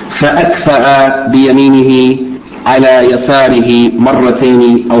فأكفأ بيمينه على يساره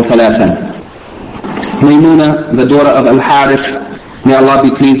مرتين أو ثلاثا. Maymuna, the daughter of Al-Harith, may Allah be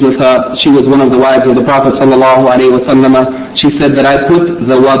pleased with her, she was one of the wives of the Prophet sallallahu alayhi wa sallam. She said that I put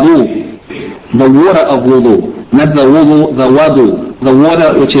the wudu, the water of wudu, not the wudu, the wudu, the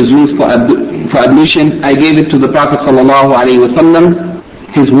water which is used for ablution, I gave it to the Prophet sallallahu alayhi wa sallam,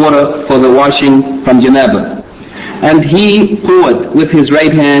 his water for the washing from janaba. And he poured with his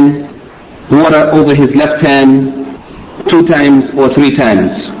right hand water over his left hand 2 times or 3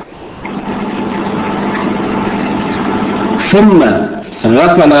 times. ثم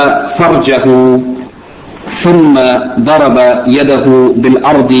غسل فرجه ثم ضرب يده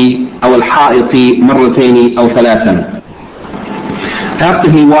بالأرض أو الحائط مرتين أو ثلاثا.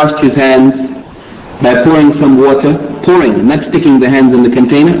 After he washed his hands by pouring some water, not sticking the hands in the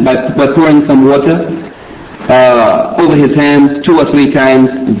container, by pouring some water over his hands 2 or 3 times,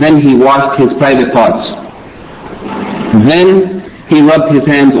 then he washed his private parts. Then he rubbed his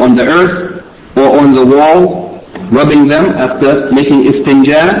hands on the earth or on the wall, rubbing them after making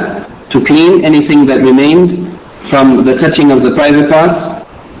istinja to clean anything that remained from the touching of the private parts.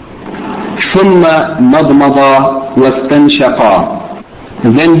 ثم مضمض واستنشق.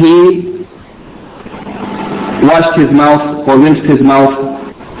 Then he washed his mouth or rinsed his mouth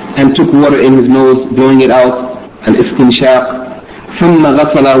and took water in his nose, blowing it out, al-istinshaq. ثم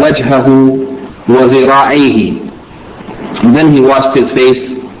غسل وجهه وذراعيه. Then he washed his face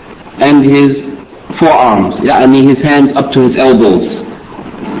and his forearms, يعني his hands up to his elbows.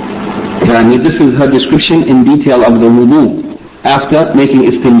 This is her description in detail of the wudu after making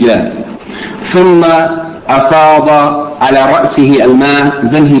istinja. ثم أفاض على رأسه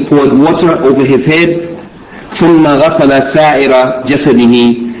الماء. Then he poured water over his head. ثم غسل سائر جسده.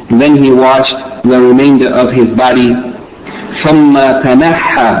 Then he washed the remainder of his body. ثم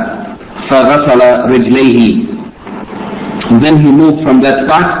تنحى فغسل رجليه. Then he moved from that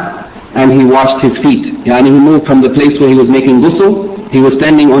spot and he washed his feet. He moved from the place where he was making ghusl. He was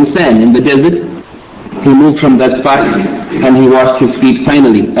standing on sand in the desert. He moved from that spot and he washed his feet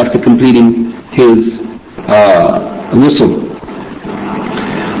finally after completing his ghusl.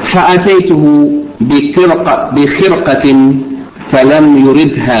 فأتيته بخرقة فلم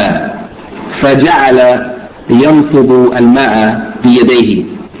يردها فجعل ينفض الماء بيديه.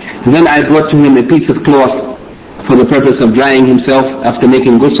 Then I brought to him a piece of cloth for the purpose of drying himself after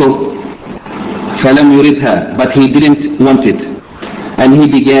making ghusl. فلم يردها, but he didn't want it, and he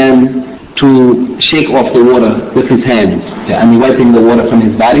began to shake off the water with his hands, and wiping the water from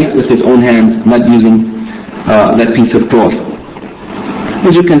his body with his own hands, not using that piece of cloth.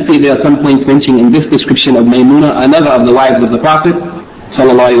 As you can see, there are some points mentioned in this description of Maymuna, another of the wives of the Prophet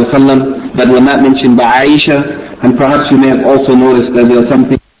ﷺ, that were not mentioned by Aisha, and perhaps you may have also noticed that there are some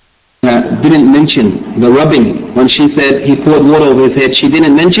things that didn't mention the rubbing. When she said he poured water over his head, she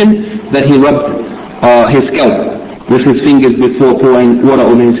didn't mention that he rubbed his scalp with his fingers before pouring water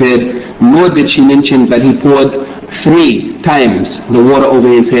over his head, nor did she mention that he poured 3 times the water over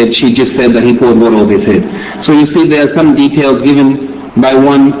his head. She just said that he poured water over his head. So you see, there are some details given by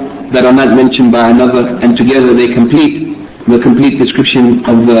one that are not mentioned by another, and together they complete the complete description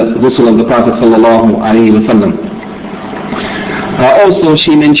of the ghusl of the Prophet sallallahu alaihi wasallam. Also,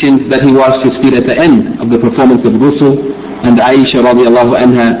 she mentioned that he washed his feet at the end of the performance of ghusl, and Aisha radiallahu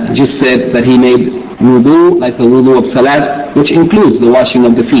anha just said that he made wudu like the wudu of salat, which includes the washing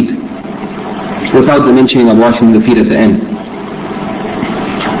of the feet, without the mentioning of washing the feet at the end.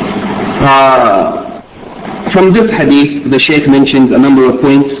 From this hadith, the Shaykh mentions a number of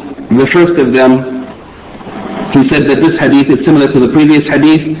points. The first of them, he said that this hadith is similar to the previous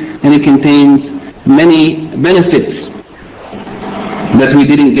hadith, and it contains many benefits that we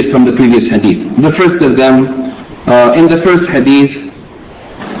didn't get from the previous hadith. The first of them, in the first hadith,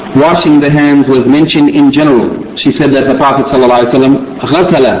 washing the hands was mentioned in general. She said that the Prophet ﷺ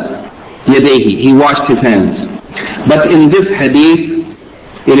غسل يديه, he washed his hands. But in this hadith,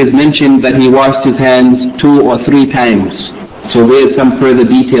 it is mentioned that he washed his hands 2 or 3 times. So there is some further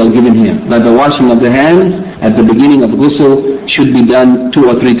detail given here, that the washing of the hands at the beginning of ghusl should be done 2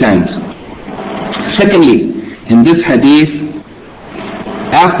 or 3 times. Secondly, in this hadith,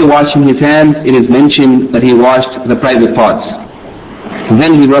 after washing his hands, it is mentioned that he washed the private parts.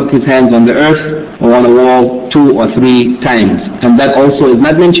 Then he rubbed his hands on the earth or on a wall 2 or 3 times. And that also is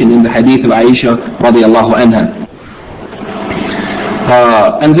not mentioned in the hadith of Aisha radiallahu anha.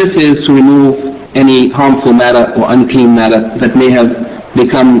 And this is to remove any harmful matter or unclean matter that may have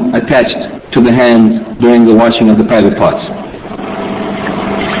become attached to the hands during the washing of the private parts.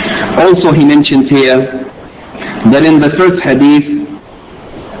 Also, he mentions here that in the first hadith,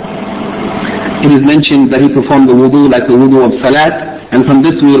 it is mentioned that he performed the wudu like the wudu of salat, and from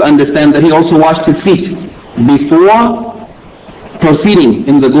this we will understand that he also washed his feet before proceeding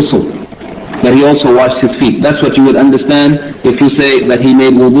in the ghusl, that he also washed his feet. That's what you would understand if you say that he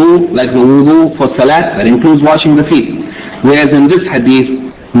made wudu like the wudu for salat, that includes washing the feet. Whereas in this hadith,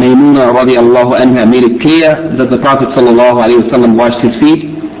 Maymuna radiallahu anha made it clear that the Prophet sallallahu alaihi wasallam washed his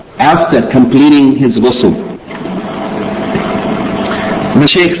feet after completing his ghusl. The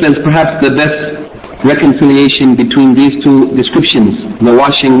Shaykh says perhaps the best reconciliation between these two descriptions,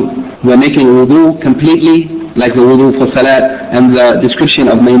 the making wudu completely, like the wudu for salat, and the description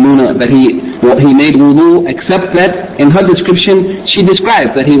of Maymuna that he made wudu, except that in her description she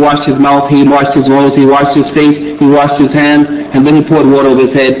described that he washed his mouth, he washed his nose, he washed his face, he washed his hands, and then he poured water over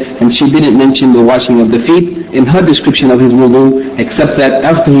his head, and she didn't mention the washing of the feet in her description of his wudu, except that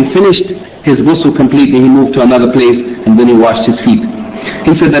after he finished his ghusl completely, he moved to another place and then he washed his feet.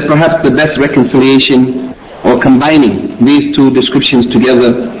 He said that perhaps the best reconciliation or combining these two descriptions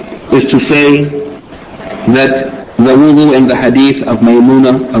together is to say that the wudu in the hadith of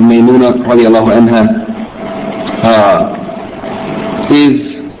Maymuna radiallahu anha is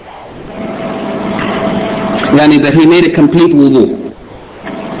that he made a complete wudu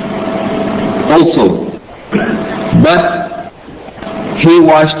also, but he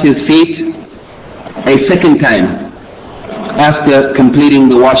washed his feet a second time after completing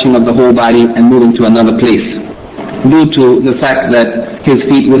the washing of the whole body and moving to another place, due to the fact that his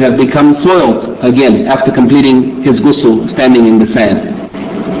feet would have become soiled again after completing his ghusl standing in the sand.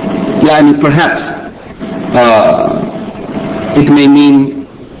 Perhaps it may mean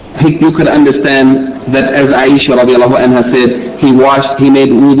you could understand that, as Aisha radiallahu anha said, he made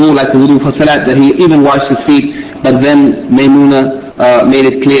wudu like the wudu for salat, that he even washed his feet, but then Maymuna made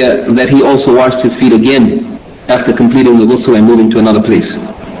it clear that he also washed his feet again after completing the ghusl and moving to another place.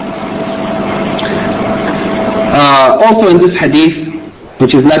 Also in this hadith,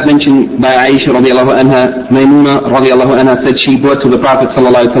 which is not mentioned by Aisha radiallahu anha, Maymuna radiallahu anha said she brought to the Prophet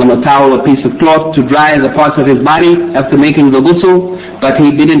sallallahu alaihi wasallam a towel, a piece of cloth to dry the parts of his body after making the ghusl, but he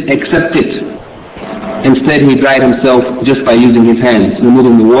didn't accept it. Instead he dried himself just by using his hands,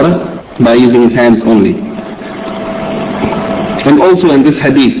 removing the water by using his hands only. And also in this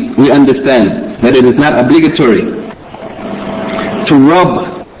hadith we understand that it is not obligatory to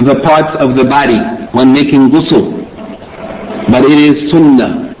rub the parts of the body when making ghusl, but it is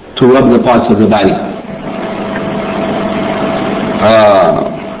sunnah to rub the parts of the body.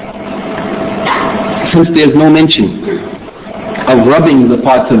 Since there is no mention of rubbing the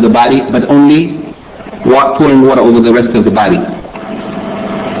parts of the body, but only pouring water over the rest of the body.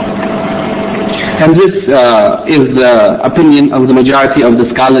 And this is the opinion of the majority of the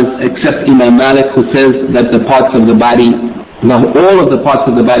scholars, except Imam Malik, who says that the parts of the body, all of the parts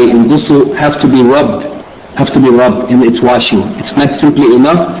of the body in ghusl have to be rubbed in its washing. It's not simply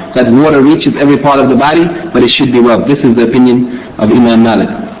enough that water reaches every part of the body, but it should be rubbed. This is the opinion of Imam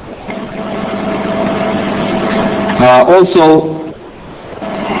Malik. Also,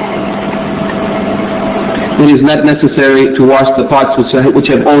 it is not necessary to wash the parts which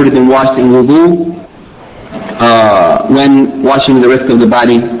have already been washed in wudu when washing the rest of the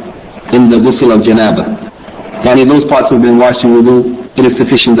body in the ghusl of janaba. Yani those parts have been washed in wudu, it is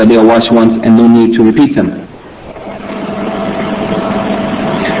sufficient that they are washed once and no need to repeat them.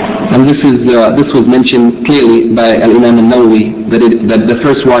 And this was mentioned clearly by Al-Imam al-Nawawi that the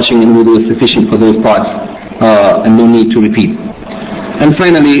first washing in wudu is sufficient for those parts and no need to repeat. And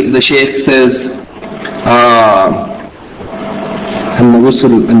finally the Shaykh says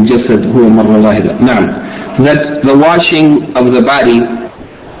that the washing of the body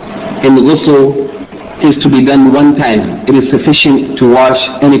in the ghusl is to be done one time. It is sufficient to wash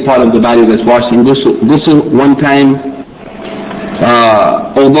any part of the body that's washed in ghusl one time,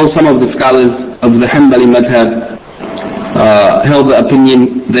 although some of the scholars of the Hanbali madhab held the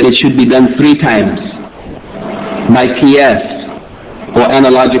opinion that it should be done 3 times by qiyas or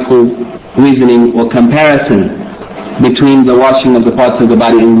analogical reasoning or comparison between the washing of the parts of the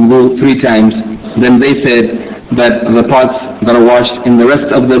body in wudu 3 times. Then they said that the parts that are washed in the rest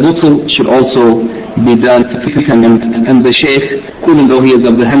of the ghusl should also be done. And the Shaykh, even though he is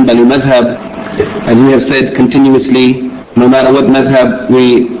of the Hanbali madhab, as we have said continuously, no matter what madhab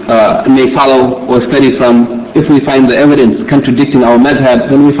we may follow or study from, if we find the evidence contradicting our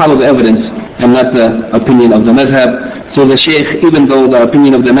madhab, then we follow the evidence and not the opinion of the madhab. So the Shaykh, even though the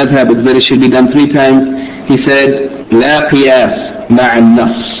opinion of the madhab is that it should be done 3 times, he said, لا قياس مع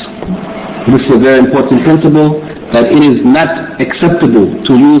النص. This is a very important principle, that it is not acceptable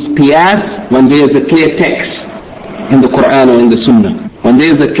to use qiyas when there is a clear text in the Quran or in the Sunnah. When there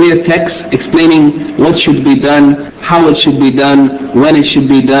is a clear text explaining what should be done, how it should be done, when it should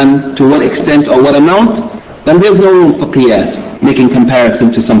be done, to what extent or what amount, then there is no room for qiyas, making comparison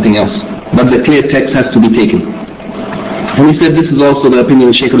to something else. But the clear text has to be taken. And he said this is also the opinion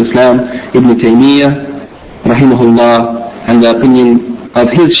of Shaykh al-Islam Ibn Taymiyyah rahimahullah, and the opinion of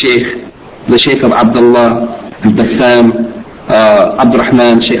his Shaykh, the Shaykh of Abdullah al-Bassam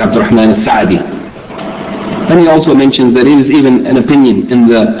Shaykh Abdurrahman al-Sa'di. And he also mentions that it is even an opinion in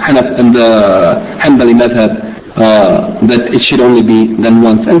the Hanbali madhab that it should only be done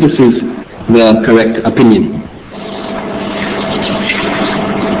once, and this is the correct opinion.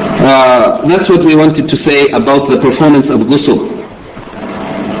 That's what we wanted to say about the performance of ghusl.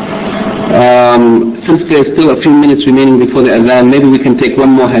 Since there's still a few minutes remaining before the adhan, maybe we can take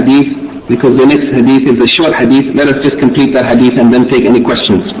one more hadith, because the next hadith is a short hadith. Let us just complete that hadith and then take any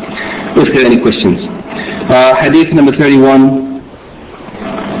questions, if there are any questions. Hadith number 31,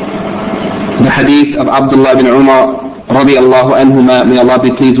 the hadith of Abdullah bin Umar radiyallahu anhuma, may Allah be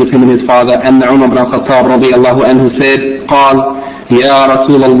pleased with him and his father, and Umar bin Khattab radiyallahu anhu said, قال يا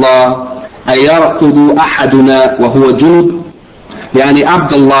رسول الله أيرقد أحدنا وهو جنب. Yani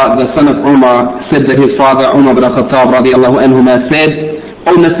Abdullah, the son of Umar, said that his father Umar bin Khattab radiyallahu anhuma said,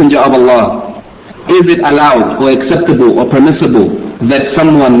 O Messenger of Allah, is it allowed or acceptable or permissible that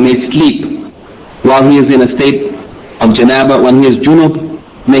someone may sleep while he is in a state of janaba, when he is junub?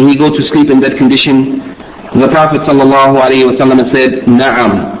 May he go to sleep in that condition? The Prophet sallallahu alayhi wa sallam said,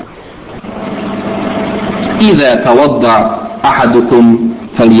 Na'am. إذا توضأ أحدكم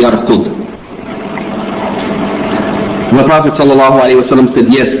فليرقد. The Prophet ﷺ said,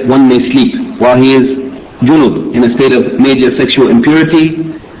 yes, one may sleep while he is junub, in a state of major sexual impurity.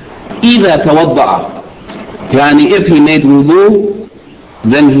 إذا توضأ, يعني if he made wudu,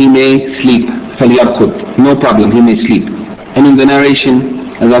 then he may sleep. فليرقد, no problem, he may sleep. And in the narration,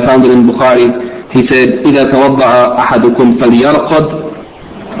 as I found it in Bukhari, he said, إذا توضأ أحدكم فليرقد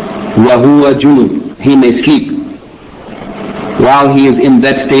وهو جنب, he may sleep while he is in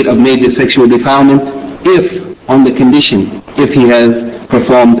that state of major sexual defilement, on the condition, if he has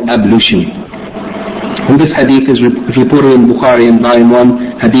performed ablution. And this hadith is reported in Bukhari in volume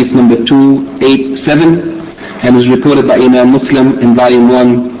 1, hadith number 287, and is reported by Imam Muslim in volume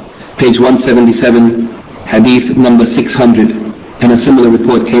 1, page 177, hadith number 600. And a similar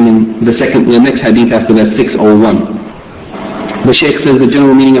report came in the next hadith after that, 601. The Shaykh says the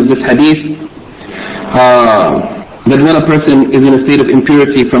general meaning of this hadith, that when a person is in a state of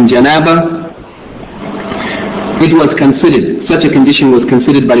impurity from janaba, it was considered, such a condition was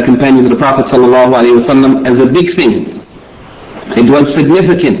considered by the companions of the Prophet ﷺ as a big thing. It was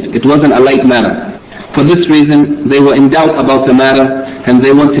significant, it wasn't a light matter. For this reason, they were in doubt about the matter, and they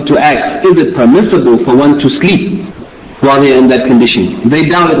wanted to ask, is it permissible for one to sleep while they are in that condition? They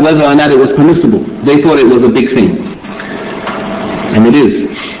doubted whether or not it was permissible. They thought it was a big thing. And it is.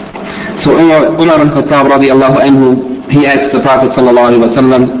 So Umar bin Khattab radiyallahu anhu, he asked the Prophet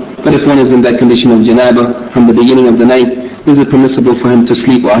ﷺ, but if one is in that condition of janaba from the beginning of the night, is it permissible for him to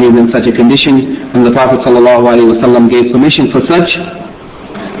sleep while he is in such a condition? And the Prophet ﷺ gave permission for such,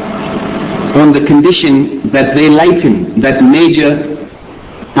 on the condition that they lighten that major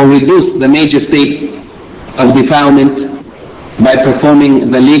or reduce the major state of defilement by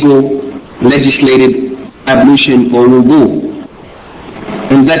performing the legal legislated ablution or wudu.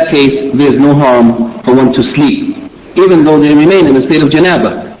 In that case, there is no harm for one to sleep, even though they remain in a state of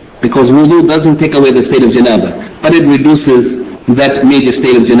janaba, because wudu doesn't take away the state of janaba, but it reduces that major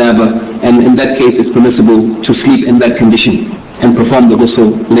state of janaba, and in that case it's permissible to sleep in that condition and perform the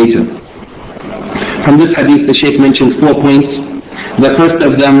ghusl later. From this hadith, the Shaykh mentioned 4 points. The first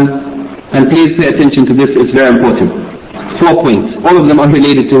of them, and please pay attention to this, it's very important. 4 points. All of them are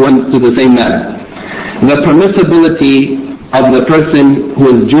related to the same matter. The permissibility of the person who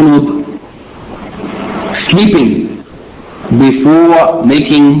is junub sleeping before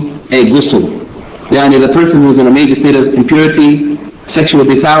making a ghusl. Yani the person who is in a major state of impurity, sexual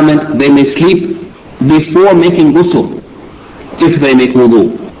defilement, they may sleep before making ghusl if they make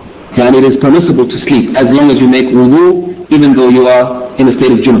wudu. Yani it is permissible to sleep as long as you make wudu, even though you are in a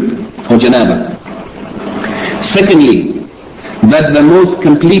state of junub or janaba. Secondly, that the most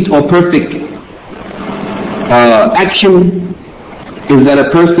complete or perfect action is that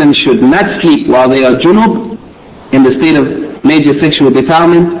a person should not sleep while they are junub in the state of major sexual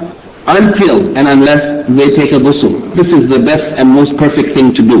defilement until and unless they take a ghusl. This is the best and most perfect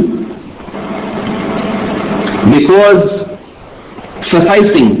thing to do, because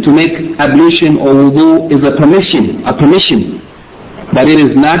sufficing to make ablution or wudu is a permission, but it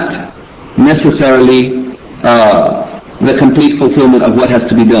is not necessarily the complete fulfillment of what has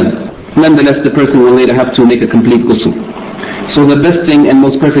to be done. Nonetheless, the person will later have to make a complete ghusl. So the best thing and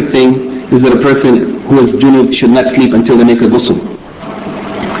most perfect thing is that a person who is junub should not sleep until they make a ghusl.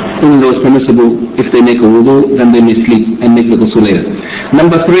 Even though it's permissible, if they make a wudu, then they may sleep and make the ghusl later.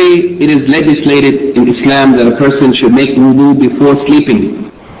 Number 3, it is legislated in Islam that a person should make wudu before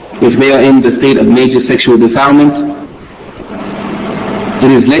sleeping if they are in the state of major sexual defilement.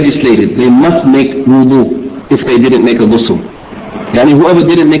 It is legislated, they must make wudu if they didn't make a ghusl. Yani whoever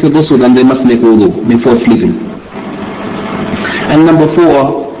didn't make a ghusl, then they must make wudu before sleeping. And number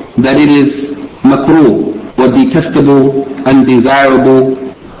 4, that it is makruh or detestable, undesirable,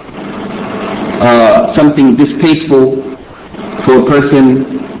 something distasteful for a person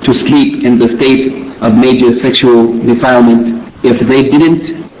to sleep in the state of major sexual defilement if they didn't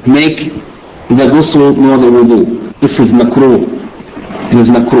make the ghusl nor the wudu. This is makruh. It is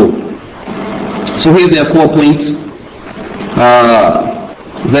makruh. So here there are 4 points.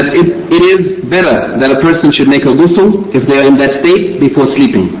 That it is better that a person should make a ghusl if they are in that state before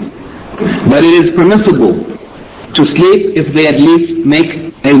sleeping. But it is permissible to sleep if they at least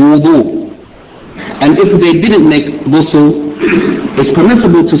make a wudu. And if they didn't make ghusl, it's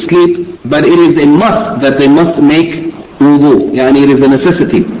permissible to sleep, but it is a must that they must make wudu. Yani it is a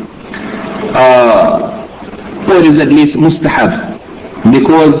necessity. Or it is at least mustahab.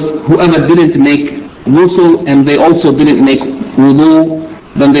 Because whoever didn't make ghusl and they also didn't make wudu,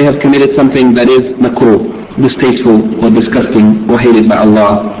 then they have committed something that is makruh, distasteful or disgusting or hated by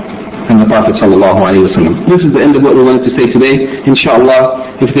Allah and the Prophet sallallahu alaihi wasallam. This is the end of what we wanted to say today. Inshallah,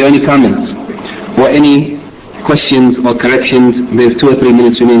 if there are any comments or any questions or corrections, there's 2 or 3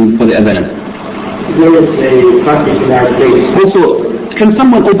 minutes remaining for the adhan. There is a practice in our place. Also, can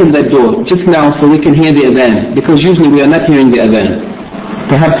someone open that door just now so we can hear the adhan? Because usually we are not hearing the adhan.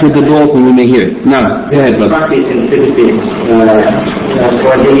 Perhaps with the door open we may hear it. Now, go ahead, brother. Practice in the Philippines for the dead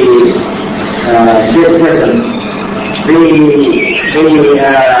person. They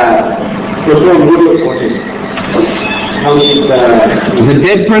perform wudu process. How is the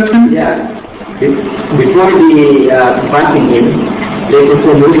dead person? Yeah. Before fasting him, they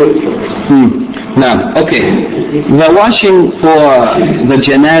perform wudu process. Now, okay. The washing for the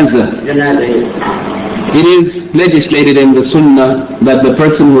janazah. It is legislated in the sunnah that the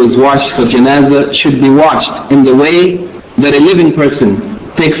person who is washed for janazah should be washed in the way that a living person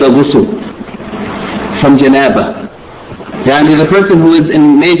takes a ghusl from janabah. Yani the person who is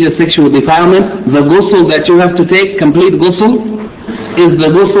in major sexual defilement, the ghusl that you have to take, complete ghusl, is the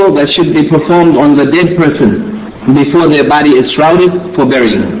ghusl that should be performed on the dead person before their body is shrouded for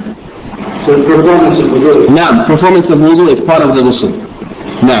burying. So performance of wudu. Now, performance of wudu is part of the ghusl.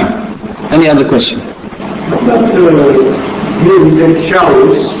 Now, any other question? About you take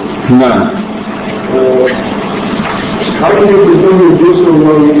showers. No. How can you perform your ghusl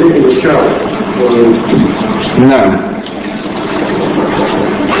while you're taking a shower? No.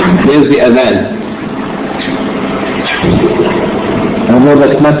 There's the adhan. Although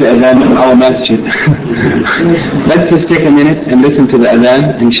that's not the adhan in our masjid. Let's just take a minute and listen to the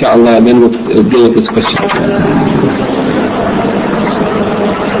adhan, inshallah, and then we'll deal with this question.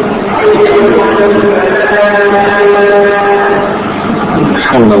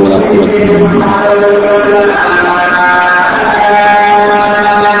 حول ولا قوة إلا بالله.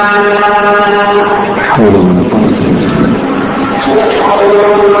 حول ولا قوة إلا بالله.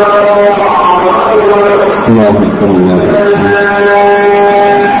 الله أكبر الله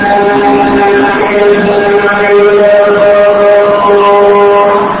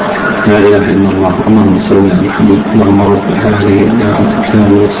لا إله إلا الله. اللهم صل على محمد. اللهم رب هذه الإسلام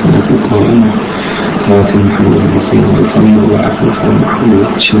والصلاة القائمة صلاة محمد المصير والفضل وعفو محمد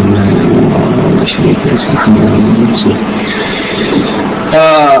أشهد أن لا إله إلا الله ولا شريك له سبحانه وتعالى.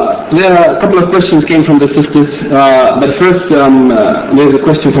 There are a couple of questions came from the sisters, but first there's a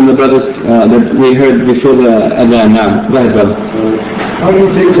question from the brothers that we heard before the adhan. Now, go ahead, brother. How do you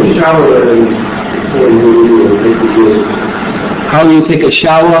take a shower How do you take a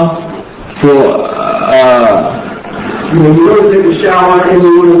shower for you want to take a shower and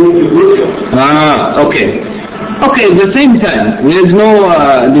you want to make a ghusl. Okay. Okay, at the same time, there is no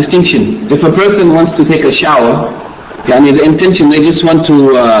distinction. If a person wants to take a shower, the intention, they just want to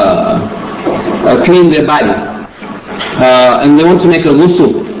clean their body, and they want to make a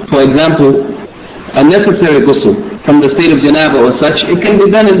ghusl, for example, a necessary ghusl from the state of janaba or such, it can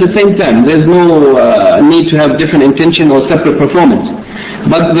be done at the same time. There's no need to have different intention or separate performance.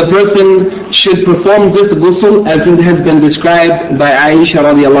 But the person should perform this ghusl as it has been described by Aisha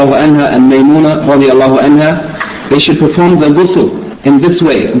radiallahu anha and Maymuna radiallahu anha. They should perform the ghusl in this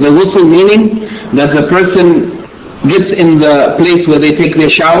way. The ghusl meaning that the person gets in the place where they take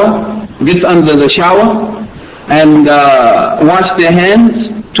their shower, gets under the shower, and wash their hands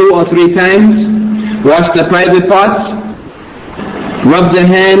 2 or 3 times, wash the private parts, rub the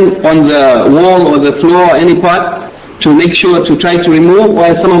hand on the wall or the floor or any part to make sure to try to remove, or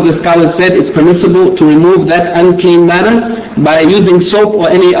as some of the scholars said, it's permissible to remove that unclean matter by using soap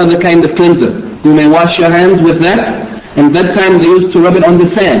or any other kind of cleanser. You may wash your hands with that, and that time they used to rub it on the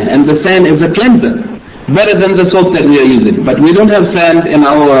sand, and the sand is a cleanser. better than the soap that we are using. But we don't have sand in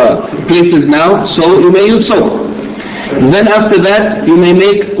our places now, so you may use soap. Then after that, you may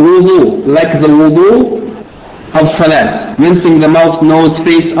make wudu, like the wudu of salat, rinsing the mouth, nose,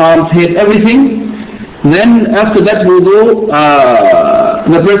 face, arms, head, everything. Then after that wudu,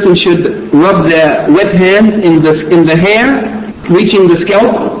 the person should rub their wet hands in the hair, reaching the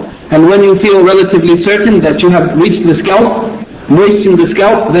scalp. And when you feel relatively certain that you have reached the scalp, moisten the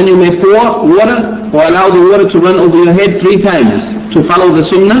scalp, then you may pour water or allow the water to run over your head 3 times to follow the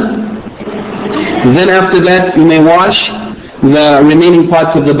sunnah. Then after that, you may wash the remaining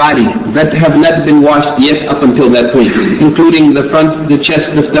parts of the body that have not been washed yet up until that point, including the front, the chest,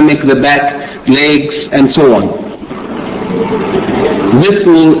 the stomach, the back, legs, and so on. This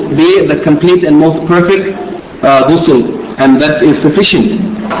will be the complete and most perfect ghusl, and that is sufficient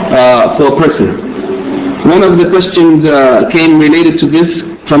for a person. One of the questions came related to this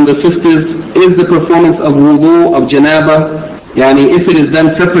from the sisters: is the performance of wudu of janaba, if it is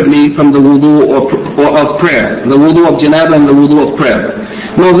done separately from the wudu or of prayer, the wudu of janaba and the wudu of prayer?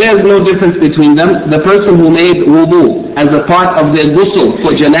 No, there is no difference between them. The person who made wudu as a part of their ghusl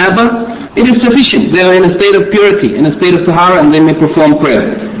for janaba, it is sufficient. They are in a state of purity, in a state of taharah, and they may perform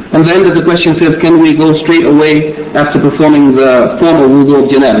prayer. And the end of the question says, can we go straight away after performing the formal wudu of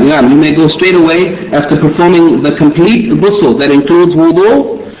janaba? Yeah, you may go straight away after performing the complete ghusl that includes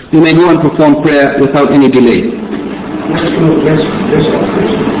wudu. You may go and perform prayer without any delay.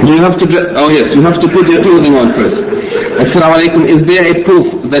 Do you have to? Oh yes, you have to put your clothing on first. Assalamu alaikum. Is there a proof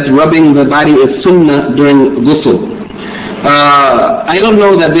that rubbing the body is sunnah during ghusl? I don't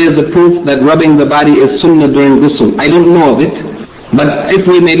know that there is a proof that rubbing the body is sunnah during ghusl. I don't know of it. But if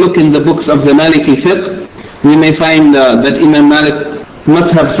we may look in the books of the Maliki fiqh, we may find that Imam Malik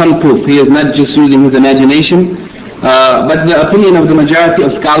must have some proof. He is not just using his imagination. But the opinion of the majority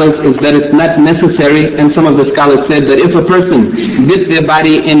of scholars is that it's not necessary, and some of the scholars said that if a person dips their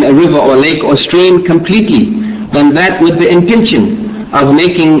body in a river or lake or stream completely, then that with the intention of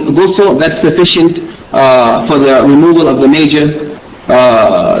making ghusl, that's sufficient for the removal of the major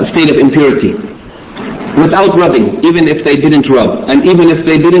state of impurity. Without rubbing, even if they didn't rub, and even if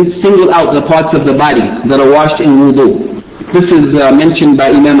they didn't single out the parts of the body that are washed in wudu. This is mentioned by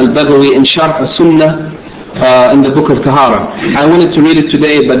Imam al-Baghawi in Sharh al-Sunnah, in the book of Taharah. I wanted to read it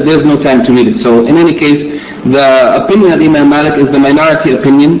today, but there's no time to read it. So in any case, the opinion of Imam Malik is the minority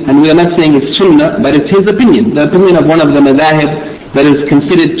opinion, and we are not saying it's sunnah, but it's his opinion, the opinion of one of the madhahib that is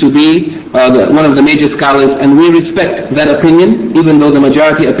considered to be one of the major scholars, and we respect that opinion, even though the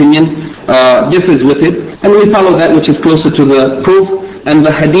majority opinion differs with it, and we follow that which is closer to the proof. And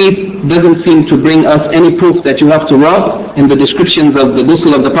the hadith doesn't seem to bring us any proof that you have to rub in the descriptions of the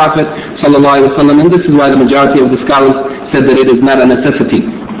ghusl of the Prophet ﷺ, and this is why the majority of the scholars said that it is not a necessity.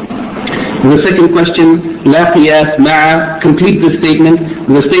 The second question, la qiyas ma'a, complete the statement.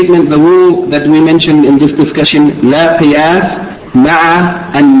 The rule that we mentioned in this discussion, la qiyas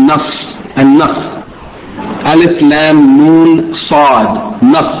ma'a an-nas. Alif, lam, noon, sad,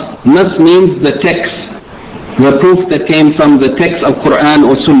 nas. Nas means the text. The proof that came from the text of Quran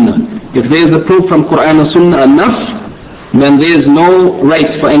or Sunnah. If there is a proof from Quran or Sunnah, enough, then there is no right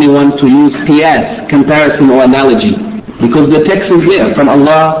for anyone to use qiyas, comparison or analogy, because the text is there from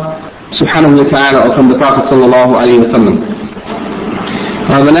Allah subhanahu wa ta'ala or from the Prophet sallallahu alayhi wa sallam.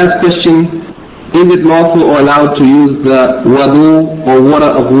 The last question, is it lawful or allowed to use the wudu or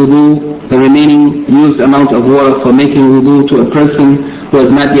water of wudu, the remaining used amount of water for making wudu to a person who has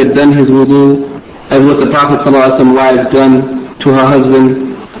not yet done his wudu, as what the Prophet ﷺ wife done to her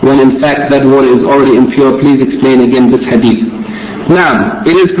husband, when in fact that water is already impure? Please explain again this hadith. Now,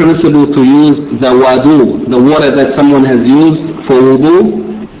 it is permissible to use the wudu, the water that someone has used for wudu,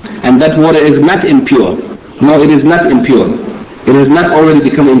 and that water is not impure. No, it is not impure. It has not already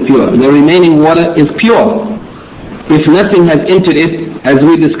become impure. The remaining water is pure. If nothing has entered it, as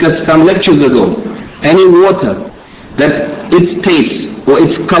we discussed some lectures ago, any water that its taste or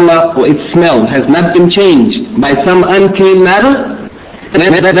its color or its smell has not been changed by some unclean matter, then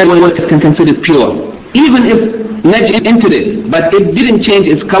that water is considered pure. Even if najis entered it, but it didn't change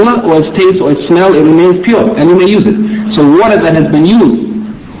its color or its taste or its smell, it remains pure, and you may use it. So water that has been used,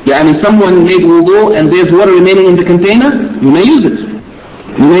 someone made wudu and there's water remaining in the container, you may use it.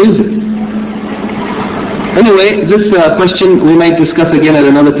 You may use it. Anyway, this question we might discuss again at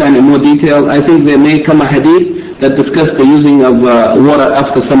another time in more detail. I think there may come a hadith that discuss the using of water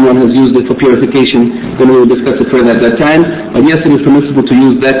after someone has used it for purification, then we will discuss it further at that time. But yes, it is permissible to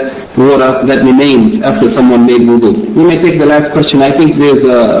use that water that remains after someone made wudu. We may take the last question. I think there's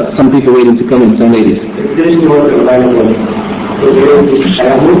some people waiting to come in, some ladies. There is no water available.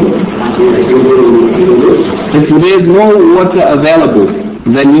 If there is no water available,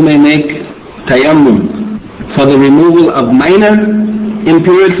 then you may make tayammum for the removal of minor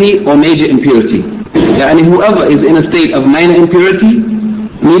impurity or major impurity. Yani whoever is in a state of minor impurity,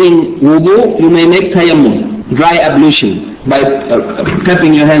 needing wudu, you may make tayammum, dry ablution, by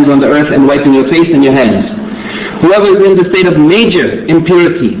tapping your hands on the earth and wiping your face and your hands. Whoever is in the state of major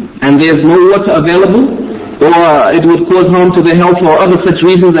impurity and there is no water available, or it would cause harm to their health or other such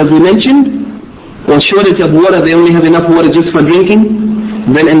reasons as we mentioned, or shortage of water, they only have enough water just for drinking,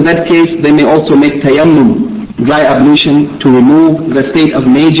 then in that case they may also make tayammum, dry ablution, to remove the state of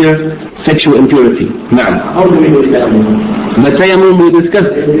major sexual impurity. Now, How do we do tayammum? the tayammum we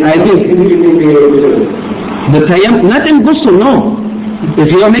discussed, I think, the tayammum, not in ghusl, no.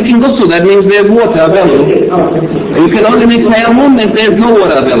 If you are making ghusl, that means there is water available. You can only make tayammum if there is no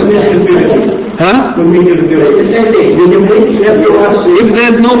water available. Huh? If there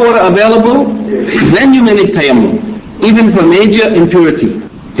is no water available, then you may make tayammum, even for major impurity.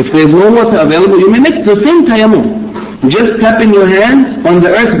 If there is no water available, you may make the same tayammum, just tapping your hands on the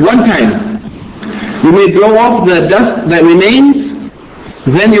earth one time. You may blow off the dust that remains,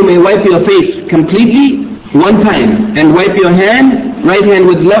 then you may wipe your face completely one time, and wipe your hand, right hand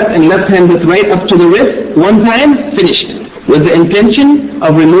with left and left hand with right up to the wrist, one time, finished, with the intention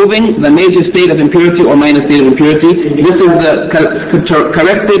of removing the major state of impurity or minor state of impurity. This is the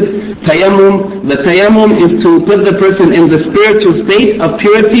corrected tayammum. The tayammum is to put the person in the spiritual state of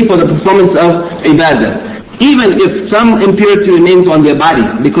purity for the performance of ibadah. Even if some impurity remains on their body,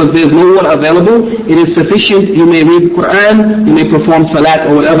 because there is no water available, it is sufficient. You may read Quran, you may perform salat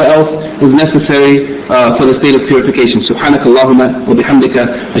or whatever else is necessary for the state of purification. سبحانك اللهم وبحمدك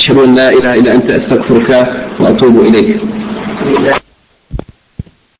أشهد أن لا إله إلا أنت أستغفرك وأتوب إليك.